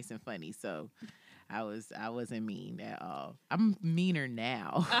being nice and funny. So I wasn't mean at all. I'm meaner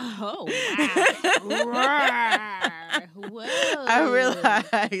now. Oh wow! Whoa!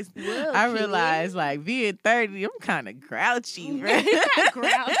 I realized like being 30, I'm kind of grouchy, right? Not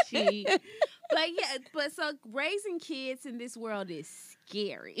grouchy. But so raising kids in this world is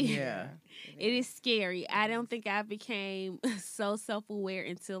scary. Yeah. It is scary. I don't think I became so self-aware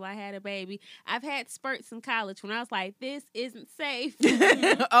until I had a baby. I've had spurts in college when I was like, this isn't safe.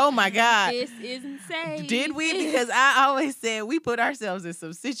 Oh my God. This isn't safe. Did we? Because I always said we put ourselves in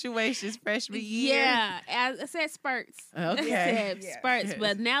some situations freshman year. Yeah. I said spurts. Okay. I said spurts.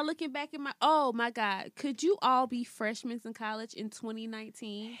 But now looking back at oh my God, could you all be freshmen in college in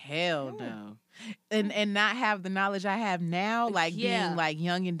 2019? Hell no. And not have the knowledge I have now, like being like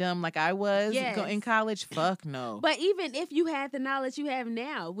young and dumb like I was in college. Fuck no. But even if you had the knowledge you have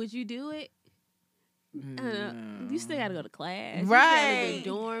now, would you do it? You still gotta go to class, right?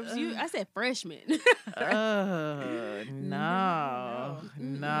 You gotta live in dorms. I said freshman. No.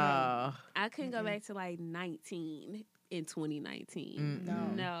 I couldn't go back to like 19 in 2019.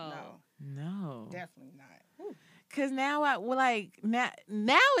 No, definitely not. Cause now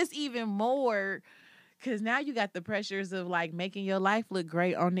now it's even more. Cause now you got the pressures of like making your life look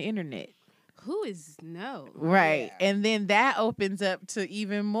great on the internet. Who is right? Yeah. And then that opens up to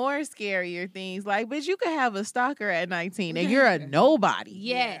even more scarier things. Like, but you could have a stalker at 19 and you're a nobody.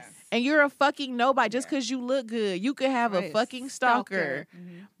 Yes. And you're a fucking nobody just because you look good. You could have a fucking stalker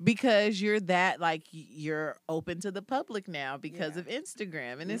because you're that, like, you're open to the public now because of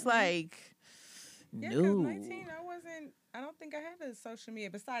Instagram. And it's like, yeah, no. 19, I don't think I had a social media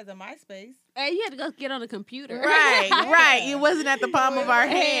besides a MySpace. Hey, you had to go get on a computer. Right. It wasn't at the palm of our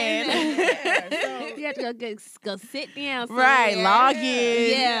hand. So you had to go sit down somewhere. Right, log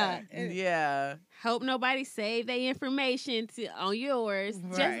in. Yeah. Hope nobody saved their information on yours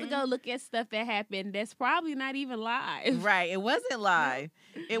just to go look at stuff that happened that's probably not even live. Right. It wasn't live.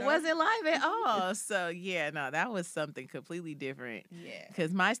 It wasn't live at all. So, yeah, no, that was something completely different. Yeah.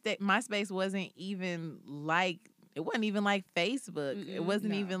 Because MySpace wasn't even like, it wasn't even like Facebook. Mm-mm, it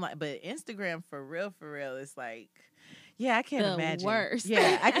wasn't even like, but Instagram for real, it's like, yeah, I can't imagine. Worst.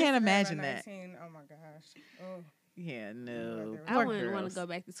 Yeah, I can't imagine that. 19, oh my gosh. Oh. Yeah, no. I wouldn't want to go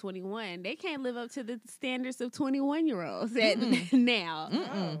back to 21. They can't live up to the standards of 21-year-olds now.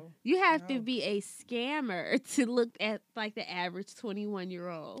 No. You have to be a scammer to look at like the average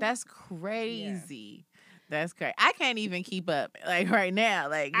 21-year-old. That's crazy. That's crazy. I can't even keep up like right now.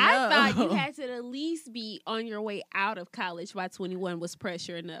 Like, I thought you had to at least be on your way out of college by 21 was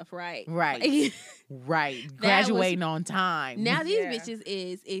pressure enough, right? Right. Right. Graduating on time. Now these bitches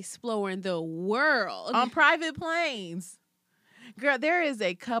is exploring the world on private planes. Girl, there is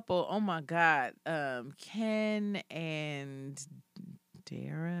a couple. Oh my God. Ken and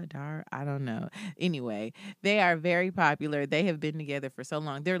Dara, I don't know. Anyway, they are very popular. They have been together for so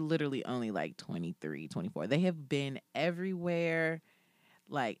long. They're literally only like 23, 24. They have been everywhere.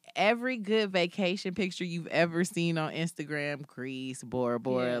 Like every good vacation picture you've ever seen on Instagram, Greece, Bora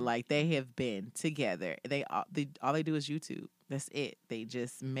Bora, like they have been together. All they do is YouTube. That's it. They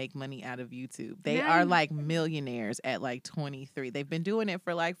just make money out of YouTube. They are like millionaires at like 23. They've been doing it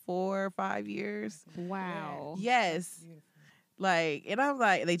for like 4 or 5 years. Wow. Yes. Like, and I'm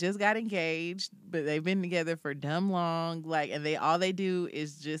like, they just got engaged, but they've been together for dumb long. Like, and all they do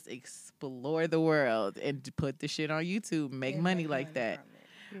is just explore the world and put the shit on YouTube and make money like that.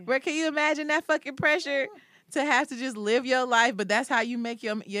 Where can you imagine that fucking pressure to have to just live your life? But that's how you make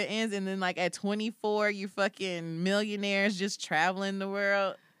your ends. And then like at 24, you fucking millionaires just traveling the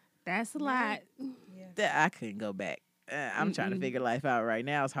world. That's a lot. I couldn't go back. I'm trying to figure life out right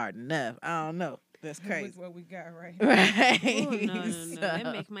now. It's hard enough. I don't know. That's crazy. With what we got right. Right. Oh, no.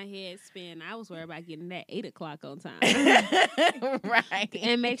 That make my head spin. I was worried about getting that 8 o'clock on time. Right.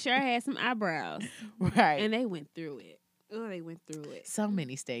 And make sure I had some eyebrows. Right. And they went through it. Oh, they went through it. So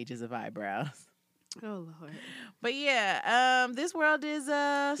many stages of eyebrows. Oh Lord. But yeah, this world is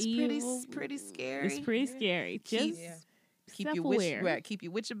pretty scary. It's pretty scary. Just keep your wits about you. Keep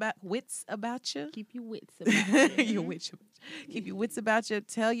your wits about you. Keep your wits about you.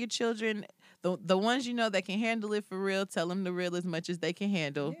 Tell your children, the ones you know that can handle it for real, tell them the real as much as they can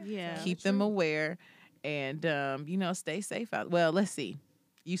handle. Yeah. Keep them aware, and stay safe out. Well, let's see.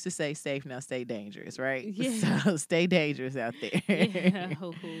 Used to say safe, now stay dangerous, right? Yeah. So stay dangerous out there. Yeah.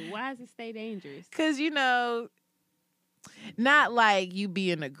 Why does it stay dangerous? Because, not like you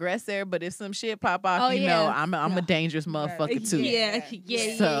be an aggressor, but if some shit pop off, I'm a dangerous motherfucker too. Yeah.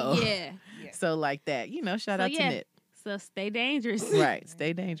 So like that, shout out to Nip. So stay dangerous. Right.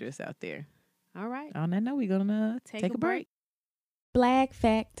 Stay dangerous out there. All right. On that note, we're gonna take a break. Black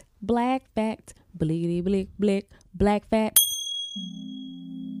fact, blickety blick blick, black fact.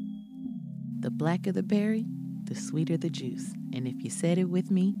 The blacker the berry, the sweeter the juice. And if you said it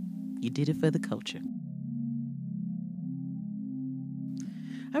with me, you did it for the culture.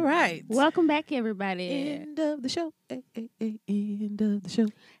 All right. Welcome back, everybody. End of the show. End of the show.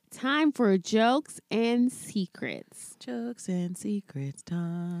 Time for jokes and secrets. Jokes and secrets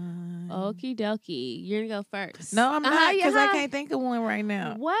time. Okie dokie. You're going to go first. No, I'm not, because I can't think of one right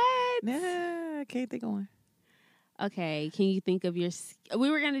now. What? Nah, I can't think of one. Okay, can you think of your... We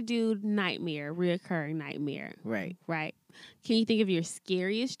were going to do nightmare, reoccurring nightmare. Right. Right. Can you think of your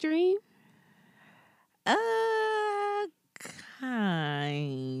scariest dream?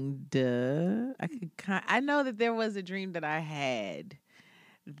 Kinda. I know that there was a dream that I had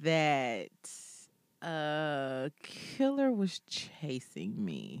that a killer was chasing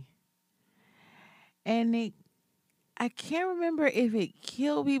me. And I can't remember if it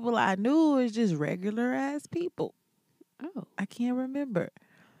killed people I knew or it's just regular ass people. Oh. I can't remember.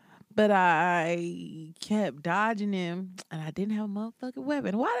 But I kept dodging him, and I didn't have a motherfucking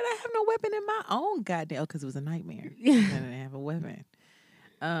weapon. Why did I have no weapon in my own goddamn? Because it was a nightmare. I didn't have a weapon.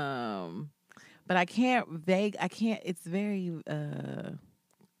 But I can't. It's very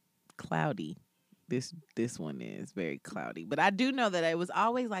cloudy. This one is very cloudy. But I do know that it was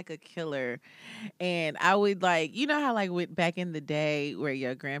always like a killer, and I would like, you know how like back in the day where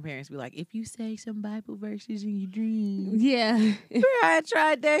your grandparents be like, if you say some Bible verses in your dreams, Yeah. I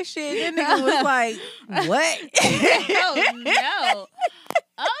tried that shit. And nigga was like, what? Oh, no.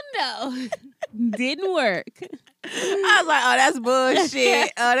 Oh, no. Didn't work. I was like, oh, that's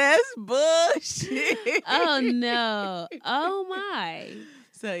bullshit. Oh, that's bullshit. Oh, no. Oh, my.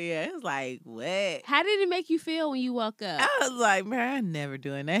 So, yeah, it was like, what? How did it make you feel when you woke up? I was like, man, I'm never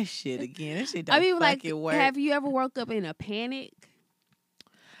doing that shit again. That shit don't like, fucking work. have you ever woke up in a panic?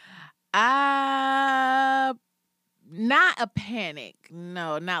 Not a panic.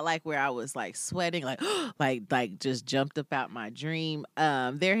 No, not like where I was like sweating, like like just jumped up out my dream.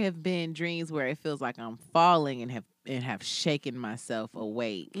 There have been dreams where it feels like I'm falling and have shaken myself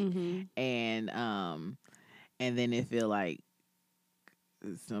awake, Mm-hmm. and then it feel like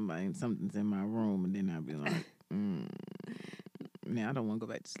something's in my room, and then I'll be like, now I don't want to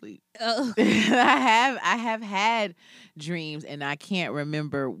go back to sleep. Oh. I have had dreams, and I can't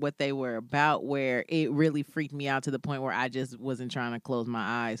remember what they were about, where it really freaked me out to the point where I just wasn't trying to close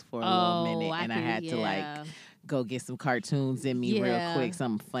my eyes for a little minute, and I had to like go get some cartoons in me real quick,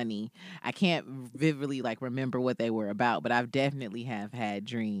 something funny. I can't vividly like remember what they were about, but I've definitely have had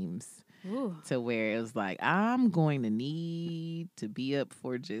dreams. Ooh. To where it was like, I'm going to need to be up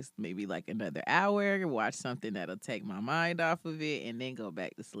for just maybe like another hour, watch something that'll take my mind off of it, and then go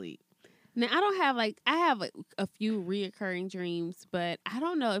back to sleep. Now, I have a few reoccurring dreams, but I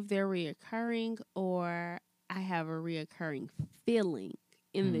don't know if they're reoccurring or I have a reoccurring feeling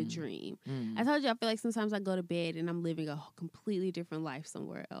in the dream. I told you, I feel like sometimes I go to bed and I'm living a completely different life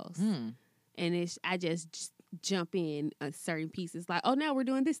somewhere else. And I just jump in certain pieces, like, oh, now we're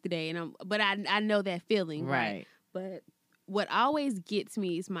doing this today, and I know that feeling, right? But what always gets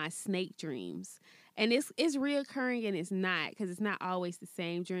me is my snake dreams, and it's reoccurring and it's not, because it's not always the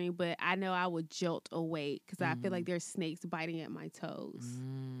same dream. But I know I would jolt awake because I feel like there's snakes biting at my toes,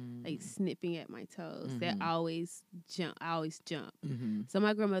 like snipping at my toes. That always jump. I always jump. So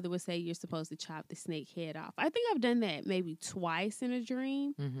my grandmother would say you're supposed to chop the snake head off. I think I've done that maybe twice in a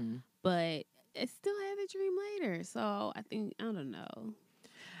dream, but I still had a dream later. So I think, I don't know.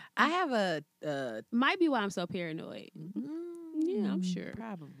 I have a might be why I'm so paranoid. Yeah, I'm sure.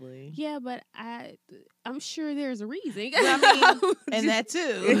 Probably. Yeah, but I'm sure there's a reason. I mean, and that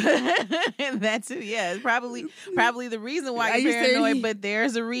too. And that too. Yeah, it's probably the reason why you're paranoid, but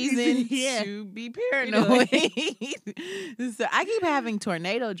there's a reason to be paranoid. So I keep having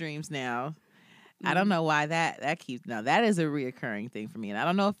tornado dreams now. I don't know why that is a reoccurring thing for me. And I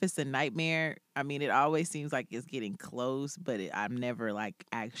don't know if it's a nightmare. I mean, it always seems like it's getting close, but I'm never like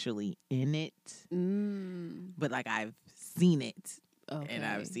actually in it. But like I've seen it. Okay. And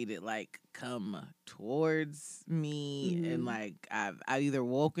I've seen it like come towards me, and like I've either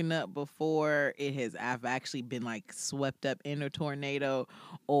woken up before I've actually been like swept up in a tornado,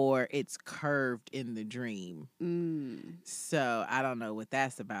 or it's curved in the dream. So I don't know what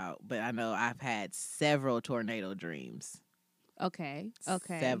that's about, but I know I've had several tornado dreams. Okay.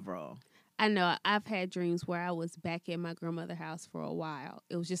 Several. I know I've had dreams where I was back at my grandmother's house for a while.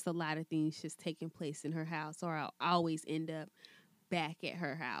 It was just a lot of things just taking place in her house, or I'll always end up back at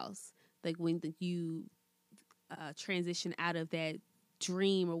her house. Like when you transition out of that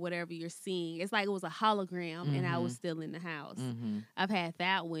dream or whatever you're seeing. It's like it was a hologram and I was still in the house. I've had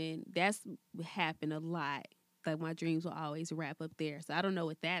that one. That's happened a lot. Like my dreams will always wrap up there. So I don't know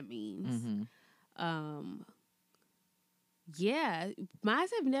what that means. Yeah, mine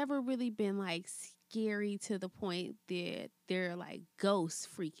have never really been like scary to the point that they're like ghosts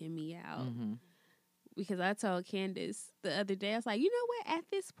freaking me out. Because I told Candace the other day, I was like, you know what? At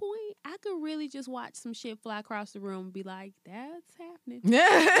this point, I could really just watch some shit fly across the room and be like, that's happening.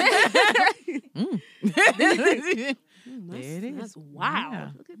 There it is. That's wild. Yeah.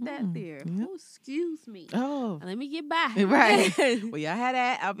 Look at that there. Yeah. Oh, excuse me. Oh. Let me get by. Right. Well, y'all had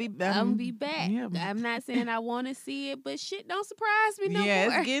that. I'll be back. Yeah. I'm not saying I want to see it, but shit don't surprise me no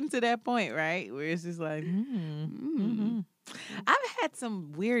more. It's getting to that point, right? Where it's just like, I've had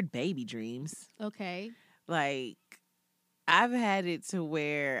some weird baby dreams. Okay. Like, I've had it to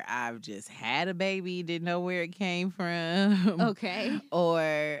where I've just had a baby, didn't know where it came from. Okay.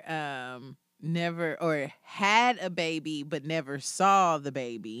 Or never, or had a baby but never saw the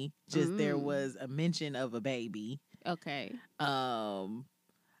baby. Just there was a mention of a baby. Okay. I've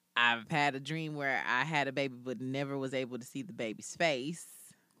had a dream where I had a baby but never was able to see the baby's face.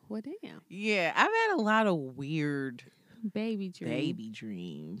 Well, damn. Yeah, I've had a lot of weird baby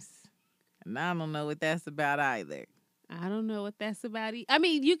dreams. And I don't know what that's about either. I don't know what that's about. I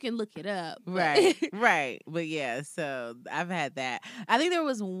mean, you can look it up. Right, right. But yeah, so I've had that. I think there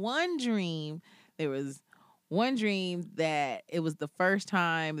was one dream that it was the first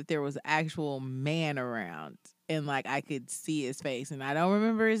time that there was an actual man around. And, like, I could see his face. And I don't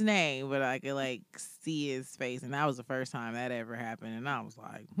remember his name, but I could, like, see his face. And that was the first time that ever happened. And I was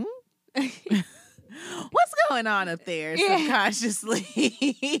like, what's going on up there subconsciously?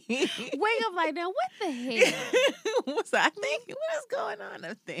 Wake up like, now what the hell? So I think, what is going on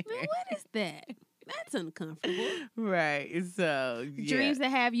up there? Man, what is that? That's uncomfortable. Right. So, yeah. Dreams that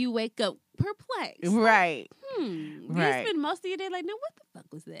have you wake up perplexed. Right. You Right. spend most of your day like, now what the fuck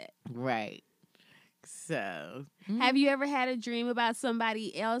was that? Right. So. Have you ever had a dream about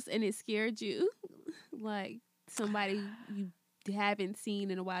somebody else and it scared you? Like somebody you haven't seen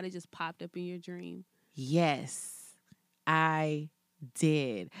in a while that just popped up in your dream? Yes, I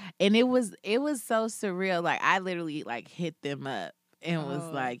did. And it was so surreal. Like, I literally, like, hit them up and was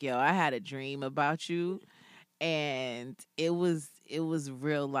like, yo, I had a dream about you. And it was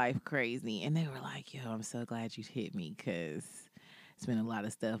real life crazy. And they were like, yo, I'm so glad you hit me because it's been a lot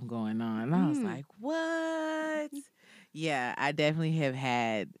of stuff going on. And I was like, what? Yeah, I definitely have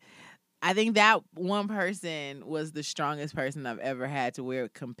had. I think that one person was the strongest person I've ever had to where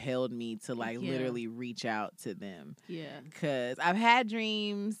it compelled me to, like, literally reach out to them. Yeah. Because I've had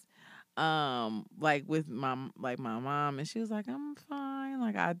dreams, like, with my mom, and she was like, I'm fine.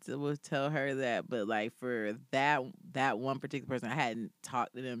 Like, I would tell her that. But, like, for that one particular person, I hadn't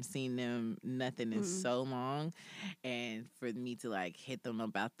talked to them, seen them, nothing in so long. And for me to, like, hit them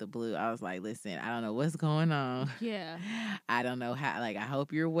about the blue, I was like, listen, I don't know what's going on. Yeah. I don't know how, like, I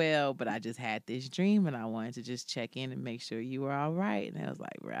hope you're well, but I just had this dream and I wanted to just check in and make sure you were all right. And I was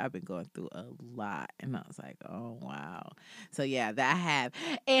like, bro, I've been going through a lot. And I was like, oh, wow. So, yeah, that I have.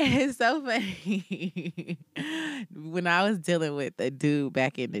 And it's so funny. When I was dealing with a dude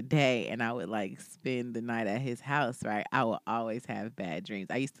back in the day and I would, like, spend the night at his house, right, I would always have bad dreams.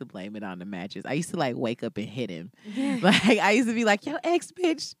 I used to blame it on the mattress. I used to, like, wake up and hit him. Like, I used to be like, yo, ex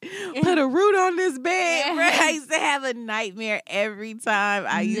bitch, put a root on this bed, bro. I used to have a nightmare every time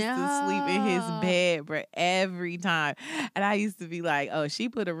I used to sleep in his bed, bro, every time. And I used to be like, oh, she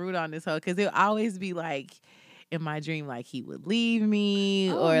put a root on this hoe, because it would always be like, in my dream, like, he would leave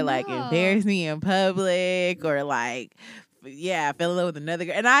me or, like, embarrass me in public or, like, I fell in love with another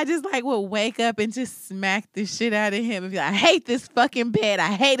girl. And I just, like, would wake up and just smack the shit out of him and be like, I hate this fucking bed.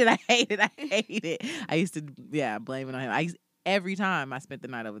 I hate it. I hate it. I hate it. I used to, blame it on him. Every time I spent the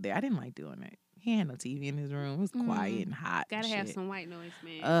night over there, I didn't like doing it. He had no TV in his room. It was quiet and hot. Gotta and have shit. some white noise,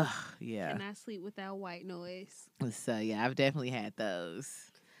 man. Ugh, yeah. Cannot sleep without white noise. So, yeah, I've definitely had those.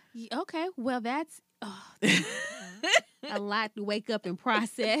 Okay, well, that's a lot to wake up and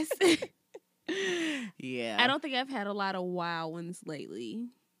process. Yeah. I don't think I've had a lot of wild ones lately.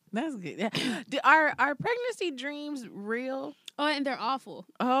 That's good. Are pregnancy dreams real? Oh, and they're awful.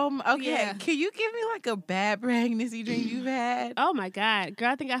 Okay. Yeah. Can you give me, like, a bad pregnancy dream you've had? Oh, my God. Girl,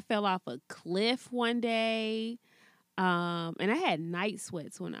 I think I fell off a cliff one day. And I had night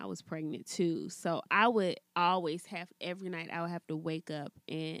sweats when I was pregnant, too. So I would always every night I would have to wake up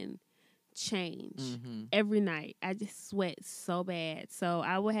and change. Every night. I just sweat so bad. So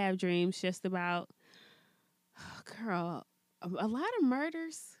I would have dreams just about, girl, a lot of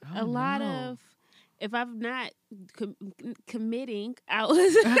murders. A lot of, if I'm not committing, I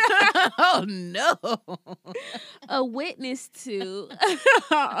was oh no, a witness to.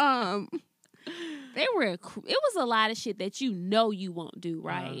 It was a lot of shit that you won't do,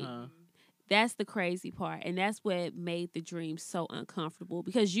 right? Uh-huh. That's the crazy part, and that's what made the dream so uncomfortable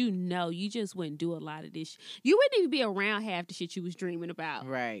because you just wouldn't do a lot of this. You wouldn't even be around half the shit you was dreaming about.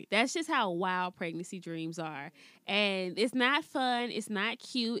 Right. That's just how wild pregnancy dreams are, and it's not fun. It's not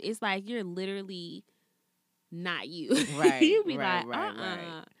cute. It's like you're literally not you. Right. You be right, like,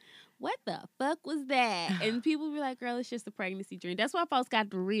 right. What the fuck was that? And people be like, girl, it's just a pregnancy dream. That's why folks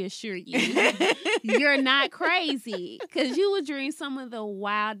got to reassure you. You're not crazy. Because you would dream some of the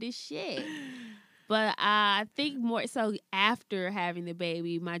wildest shit. But I think more so after having the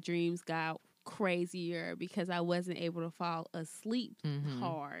baby, my dreams got crazier because I wasn't able to fall asleep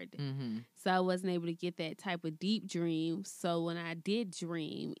hard. Mm-hmm. So I wasn't able to get that type of deep dream. So when I did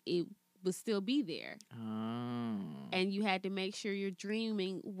dream, it would still be there. Oh. And you had to make sure your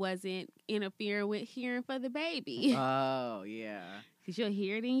dreaming wasn't interfering with hearing for the baby. Oh, yeah. Because you'll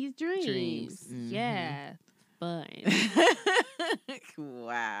hear it in your dreams. Mm-hmm. Yeah. Fun.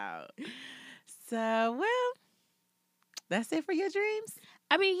 Wow. So, well, that's it for your dreams?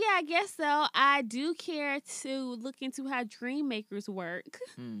 I mean, yeah, I guess so. I do care to look into how dream makers work.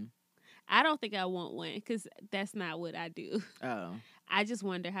 I don't think I want one because that's not what I do. Oh. I just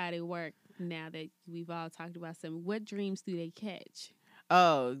wonder how they work now that we've all talked about some. What dreams do they catch?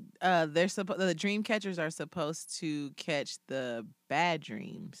 Oh, the dream catchers are supposed to catch the bad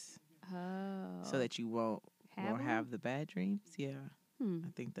dreams. Oh. So that you won't have the bad dreams. Yeah. I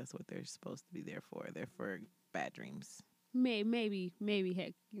think that's what they're supposed to be there for. They're for bad dreams. Maybe,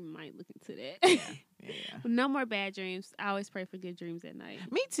 heck, you might look into that. Yeah. No more bad dreams. I always pray for good dreams at night.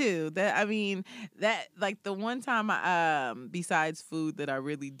 Me too. That like the one time besides food that I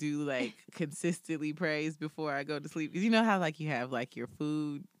really do like consistently praise before I go to sleep. Because you know how like you have like your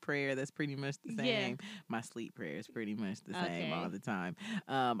food prayer that's pretty much the same. Yeah. My sleep prayer is pretty much the same all the time.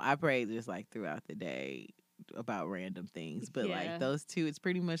 I pray just like throughout the day about random things, but like those two, it's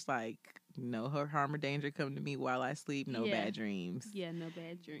pretty much like no harm or danger come to me while I sleep, no bad dreams. Yeah, no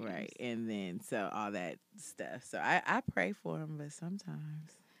bad dreams. Right, and then so all that stuff. So I pray for them, but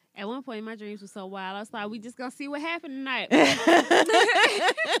sometimes. At one point, my dreams were so wild, I was like, we just gonna see what happened tonight.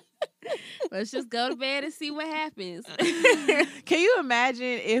 Let's just go to bed and see what happens. Can you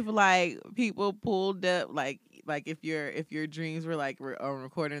imagine if like people pulled up like if your dreams were like on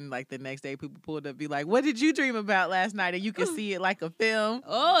recording like the next day, people pulled up be like, what did you dream about last night? And you could see it like a film.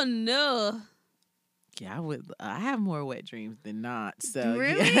 Oh no. Yeah, I have more wet dreams than not. So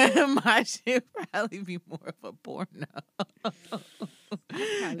really? Yeah, my shit probably be more of a porno. I'm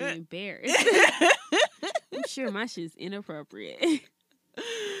probably embarrassed. I'm sure my shit's inappropriate.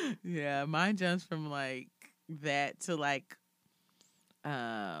 Yeah, mine jumps from like that to like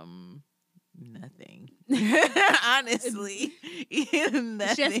nothing. Honestly. Nothing.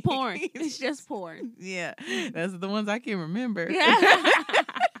 It's just porn. It's just porn. Yeah. That's the ones I can remember.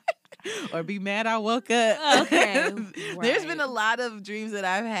 Or be mad I woke up. Okay. There's been a lot of dreams that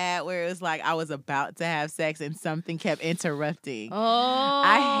I've had where it's like I was about to have sex and something kept interrupting. Oh,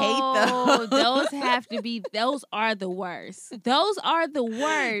 I hate those. Those are the worst. Those are the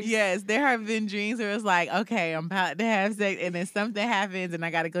worst. Yes, there have been dreams where it's like, okay, I'm about to have sex and then something happens and I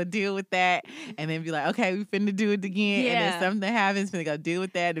got to go deal with that and then be like, okay, we finna do it again. Yeah. And then something happens, finna go deal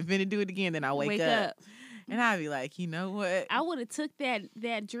with that and finna do it again. Then I wake up. And I'd be like, you know what? I would have took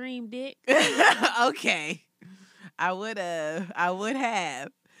that dream dick. Okay. I would have.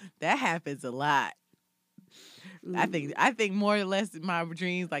 That happens a lot. Ooh. I think more or less my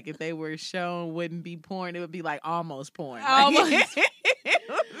dreams, like if they were shown, wouldn't be porn. It would be like almost porn. Almost, like,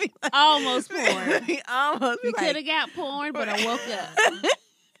 almost porn. Almost. You could have got porn, but I woke up.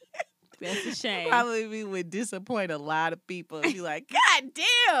 That's a shame. Probably we would disappoint a lot of people and be like, God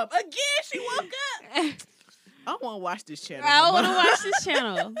damn, again she woke up. I want to watch this channel. I want to watch this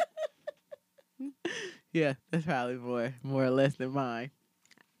channel. Yeah, that's probably more or less than mine.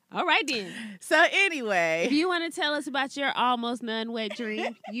 All right, then. So anyway. If you want to tell us about your almost none-wet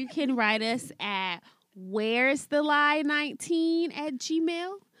dream, you can write us at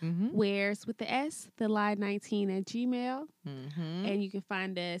where'sthelie19@gmail.com. Mm-hmm. Where's with the S, the lie 19 at Gmail. Mm-hmm. And you can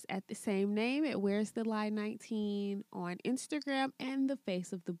find us at the same name at Where's the Lie 19 on Instagram and the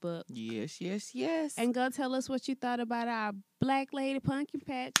face of the book. Yes, yes, yes. And go tell us what you thought about our Black Lady Pumpkin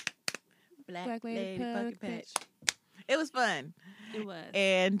Patch. Black Lady Pumpkin Patch. It was fun. It was.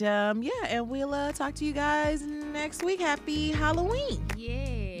 And and we'll talk to you guys next week. Happy Halloween.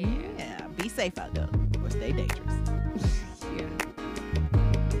 Yeah. Yeah. Be safe out there or stay dangerous.